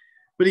 So,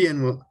 but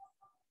again,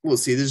 we'll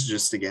see. This is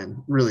just,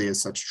 again, really is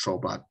such a troll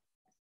bot.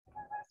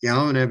 Yeah,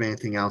 I don't have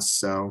anything else.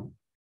 So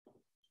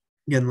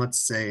again,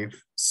 let's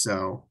save.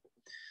 So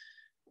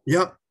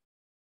yep.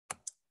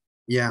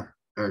 Yeah.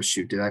 Oh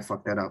shoot, did I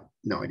fuck that up?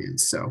 No, I didn't.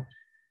 So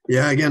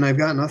yeah, again, I've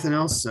got nothing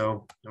else.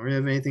 So don't really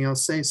have anything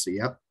else to say. So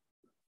yep.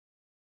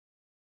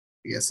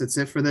 I guess that's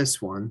it for this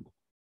one.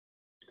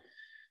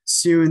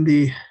 See you in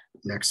the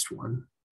next one.